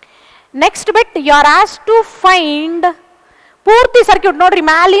 Next bit you are asked to find ಪೂರ್ತಿ circuit ನೋಡ್ರಿ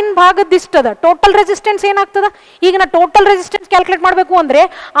ಮ್ಯಾಲಿನ ಭಾಗದ ಇಷ್ಟದ ಟೋಟಲ್ ರೆಸಿಸ್ಟೆನ್ಸ್ ಏನಾಗ್ತದ. ಈಗ ನಾ ಟೋಟಲ್ ರೆಸಿಸ್ಟೆನ್ಸ್ ಕ್ಯಾಲ್ಕುಲೇಟ್ ಮಾಡಬೇಕು ಅಂದ್ರೆ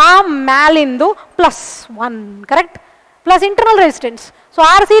ಆ ಮ್ಯಾಲಿಂದು +1 correct, plus internal resistance. So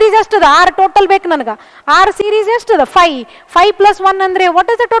R series ಎಷ್ಟದ, R total ಬೇಕು ನನಗೆ. ಆರ್ ಸೀರೀಸ್ ಎಷ್ಟದ 5 + 1 ಅಂದ್ರೆ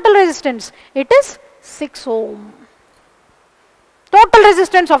what is the total resistance? It is 6 ohm. Total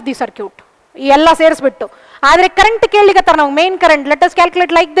resistance of the circuit ಎಲ್ಲ ಸೇರಿಸ್ಬಿಟ್ಟು. ಆದರೆ ಕರೆಂಟ್ ಕೇಳಲಿಕ್ಕೆ ನಾವು main current. Let us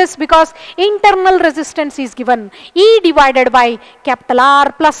calculate like this because internal resistance is given E divided by capital R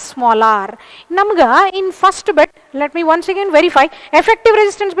plus small r. ನಮ್ಗೆ in first bait let me once again verify effective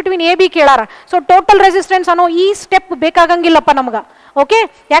resistance between AB ಕೇಳಾರ. So total resistance ಅನ್ನೋ ಈ step ಬೇಕಾಗಂಗಿಲ್ಲಪ್ಪ ನಮ್ಗೆ. Okay,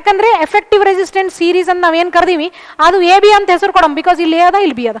 ಯಾಕಂದ್ರೆ effective resistance series ಅಂತ ನಾವೇನು ಕರ್ದೀವಿ ಅದು AB ಅಂತ ಹೆಸರು ಕೊಡಮ್. ಬಿಕಾಸ್ ಇಲ್ಲಿ ಅದ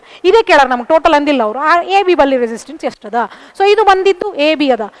ಇಲ್ಲಿ ಬಿ ಅದ, ಇದೇ ಕೇಳಾರ ನಮ್ಗೆ. ಟೋಟಲ್ ಅಂದಿಲ್ಲ ಅವರು. AB ಬಲ್ಲಿ ರೆಸಿಸ್ಟೆನ್ಸ್ ಎಷ್ಟದ? ಸೊ ಇದು ಬಂದಿದ್ದು AB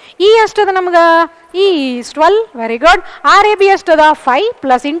ಅದ. E ಎಷ್ಟದ ನಮ್ಗೆ? E is 12. Very good. RAB ಎಷ್ಟದ? 5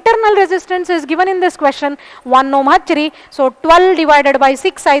 plus internal resistance is given in this question 1 ohm ಹಚ್ಚಿರಿ. ಸೊ 12 divided by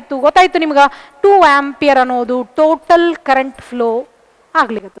 6 ಆಯ್ತು. ಗೊತ್ತಾಯ್ತು ನಿಮ್ಗೆ 2 ಆಂಪಿಯರ್ ಅನ್ನೋದು ಟೋಟಲ್ ಕರೆಂಟ್ ಫ್ಲೋ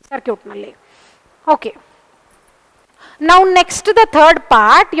ಆಗ್ಲಿಕ್ಕೆ ಸರ್ಕ್ಯೂಟ್ನಲ್ಲಿ. Okay, now next the third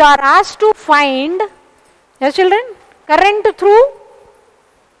part you are asked to find, yes children, current through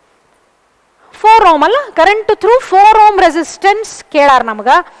 4 ohm ಅಲ್ಲ, current through 4 ohm resistance ಕೇಳಾರ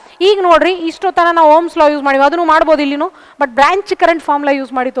ನಮ್ಗೆ. ಈಗ ನೋಡ್ರಿ ಇಷ್ಟೊತ್ತನ ನಾವು ಓಮ್ಸ್ ಲಾ ಯೂಸ್ ಮಾಡಿವಿ, ಅದನ್ನು ಮಾಡ್ಬೋದು ಇಲ್ಲಿನು. But branch current formula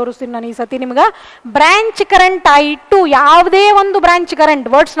use ಮಾಡಿ ತೋರಿಸ್ತೀನಿ ನಾನು ಈ ಸತಿ ನಿಮ್ಗೆ. ಬ್ರಾಂಚ್ ಕರೆಂಟ್ I2, ಯಾವುದೇ ಒಂದು branch current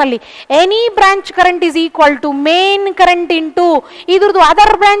ವರ್ಡ್ಸ್ನಲ್ಲಿ any branch current is equal to main current into ಇದ್ರದ್ದು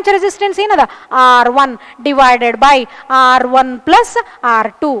ಅದರ್ ಬ್ರಾಂಚ್ ರೆಸಿಸ್ಟೆನ್ಸ್ ಏನದ R1 divided by R1 plus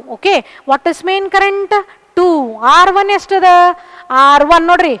R2. Okay, what is main current? 2. R1 ಎಷ್ಟದ? R1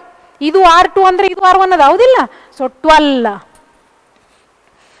 ನೋಡ್ರಿ, ಇದು R2 ಅಂದ್ರೆ ಇದು R1 ಅದ, ಹೌದಿಲ್ಲ? ಸೊ 12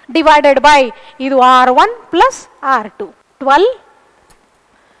 divided by ಇದು R1 plus R2. 12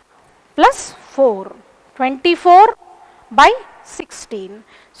 plus 4, 24 by 16.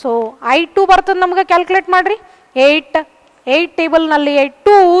 So I2 ಬರ್ತದೆ ನಮ್ಗೆ. ಕ್ಯಾಲ್ಕುಲೇಟ್ ಮಾಡ್ರಿ. 8 ಟೇಬಲ್ನಲ್ಲಿ 8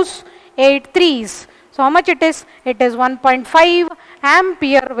 2s, 8 3s. So how much it is? It is 1.5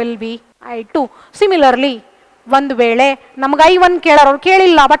 ampere will be I2. Similarly ಒಂದು ವೇಳೆ ನಮ್ಗೆ I1 ಕೇಳಾರ, ಅವ್ರು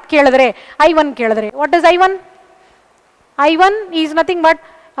ಕೇಳಿಲ್ಲ ಬಟ್ ಕೇಳಿದ್ರೆ I1 ಕೇಳಿದ್ರೆ what is I1? I1 is nothing but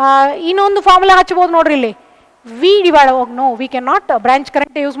ಇನ್ನೊಂದು ಫಾರ್ಮುಲಾ ಹಚ್ಬೋದು ನೋಡ್ರಿ ಇಲ್ಲಿ. V divide no we can not branch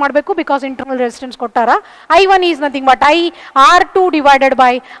current use ಮಾಡಬೇಕು ಬಿಕಾಸ್ ಇಂಟರ್ನಲ್ ರೆಸಿಸ್ಟೆನ್ಸ್ ಕೊಟ್ಟಾರ. I1 is nothing but R2 divided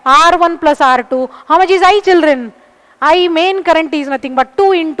by R1 plus R2. How much is I children? I main current is nothing but 2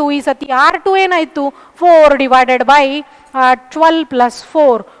 into ಈ ಸತಿ R2 ಏನಾಯ್ತು? 4 divided by 12 plus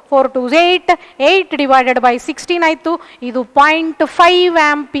 4. 4 2s 8 divided by 16 ಆಯ್ತು. ಇದು 0.5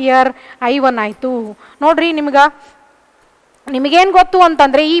 ampere I1 ಆಯ್ತು. ನೋಡ್ರಿ ನಿಮಗೇನು ಗೊತ್ತು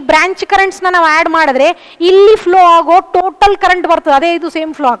ಅಂತಂದ್ರೆ ಈ ಬ್ರಾಂಚ್ ಕರೆಂಟ್ಸ್ನ ನಾವು ಆ್ಯಡ್ ಮಾಡಿದ್ರೆ ಇಲ್ಲಿ ಫ್ಲೋ ಆಗೋ ಟೋಟಲ್ ಕರೆಂಟ್ ಬರ್ತದೆ, ಅದೇ ಇದು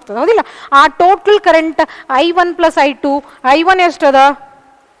ಸೇಮ್ ಫ್ಲೋ ಆಗ್ತದೆ, ಹೌದಿಲ್ಲ? ಆ total current I1 plus I2. I1 ಎಷ್ಟದ?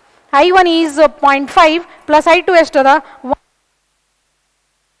 I1 is 0.5 plus I2 ಎಷ್ಟದ?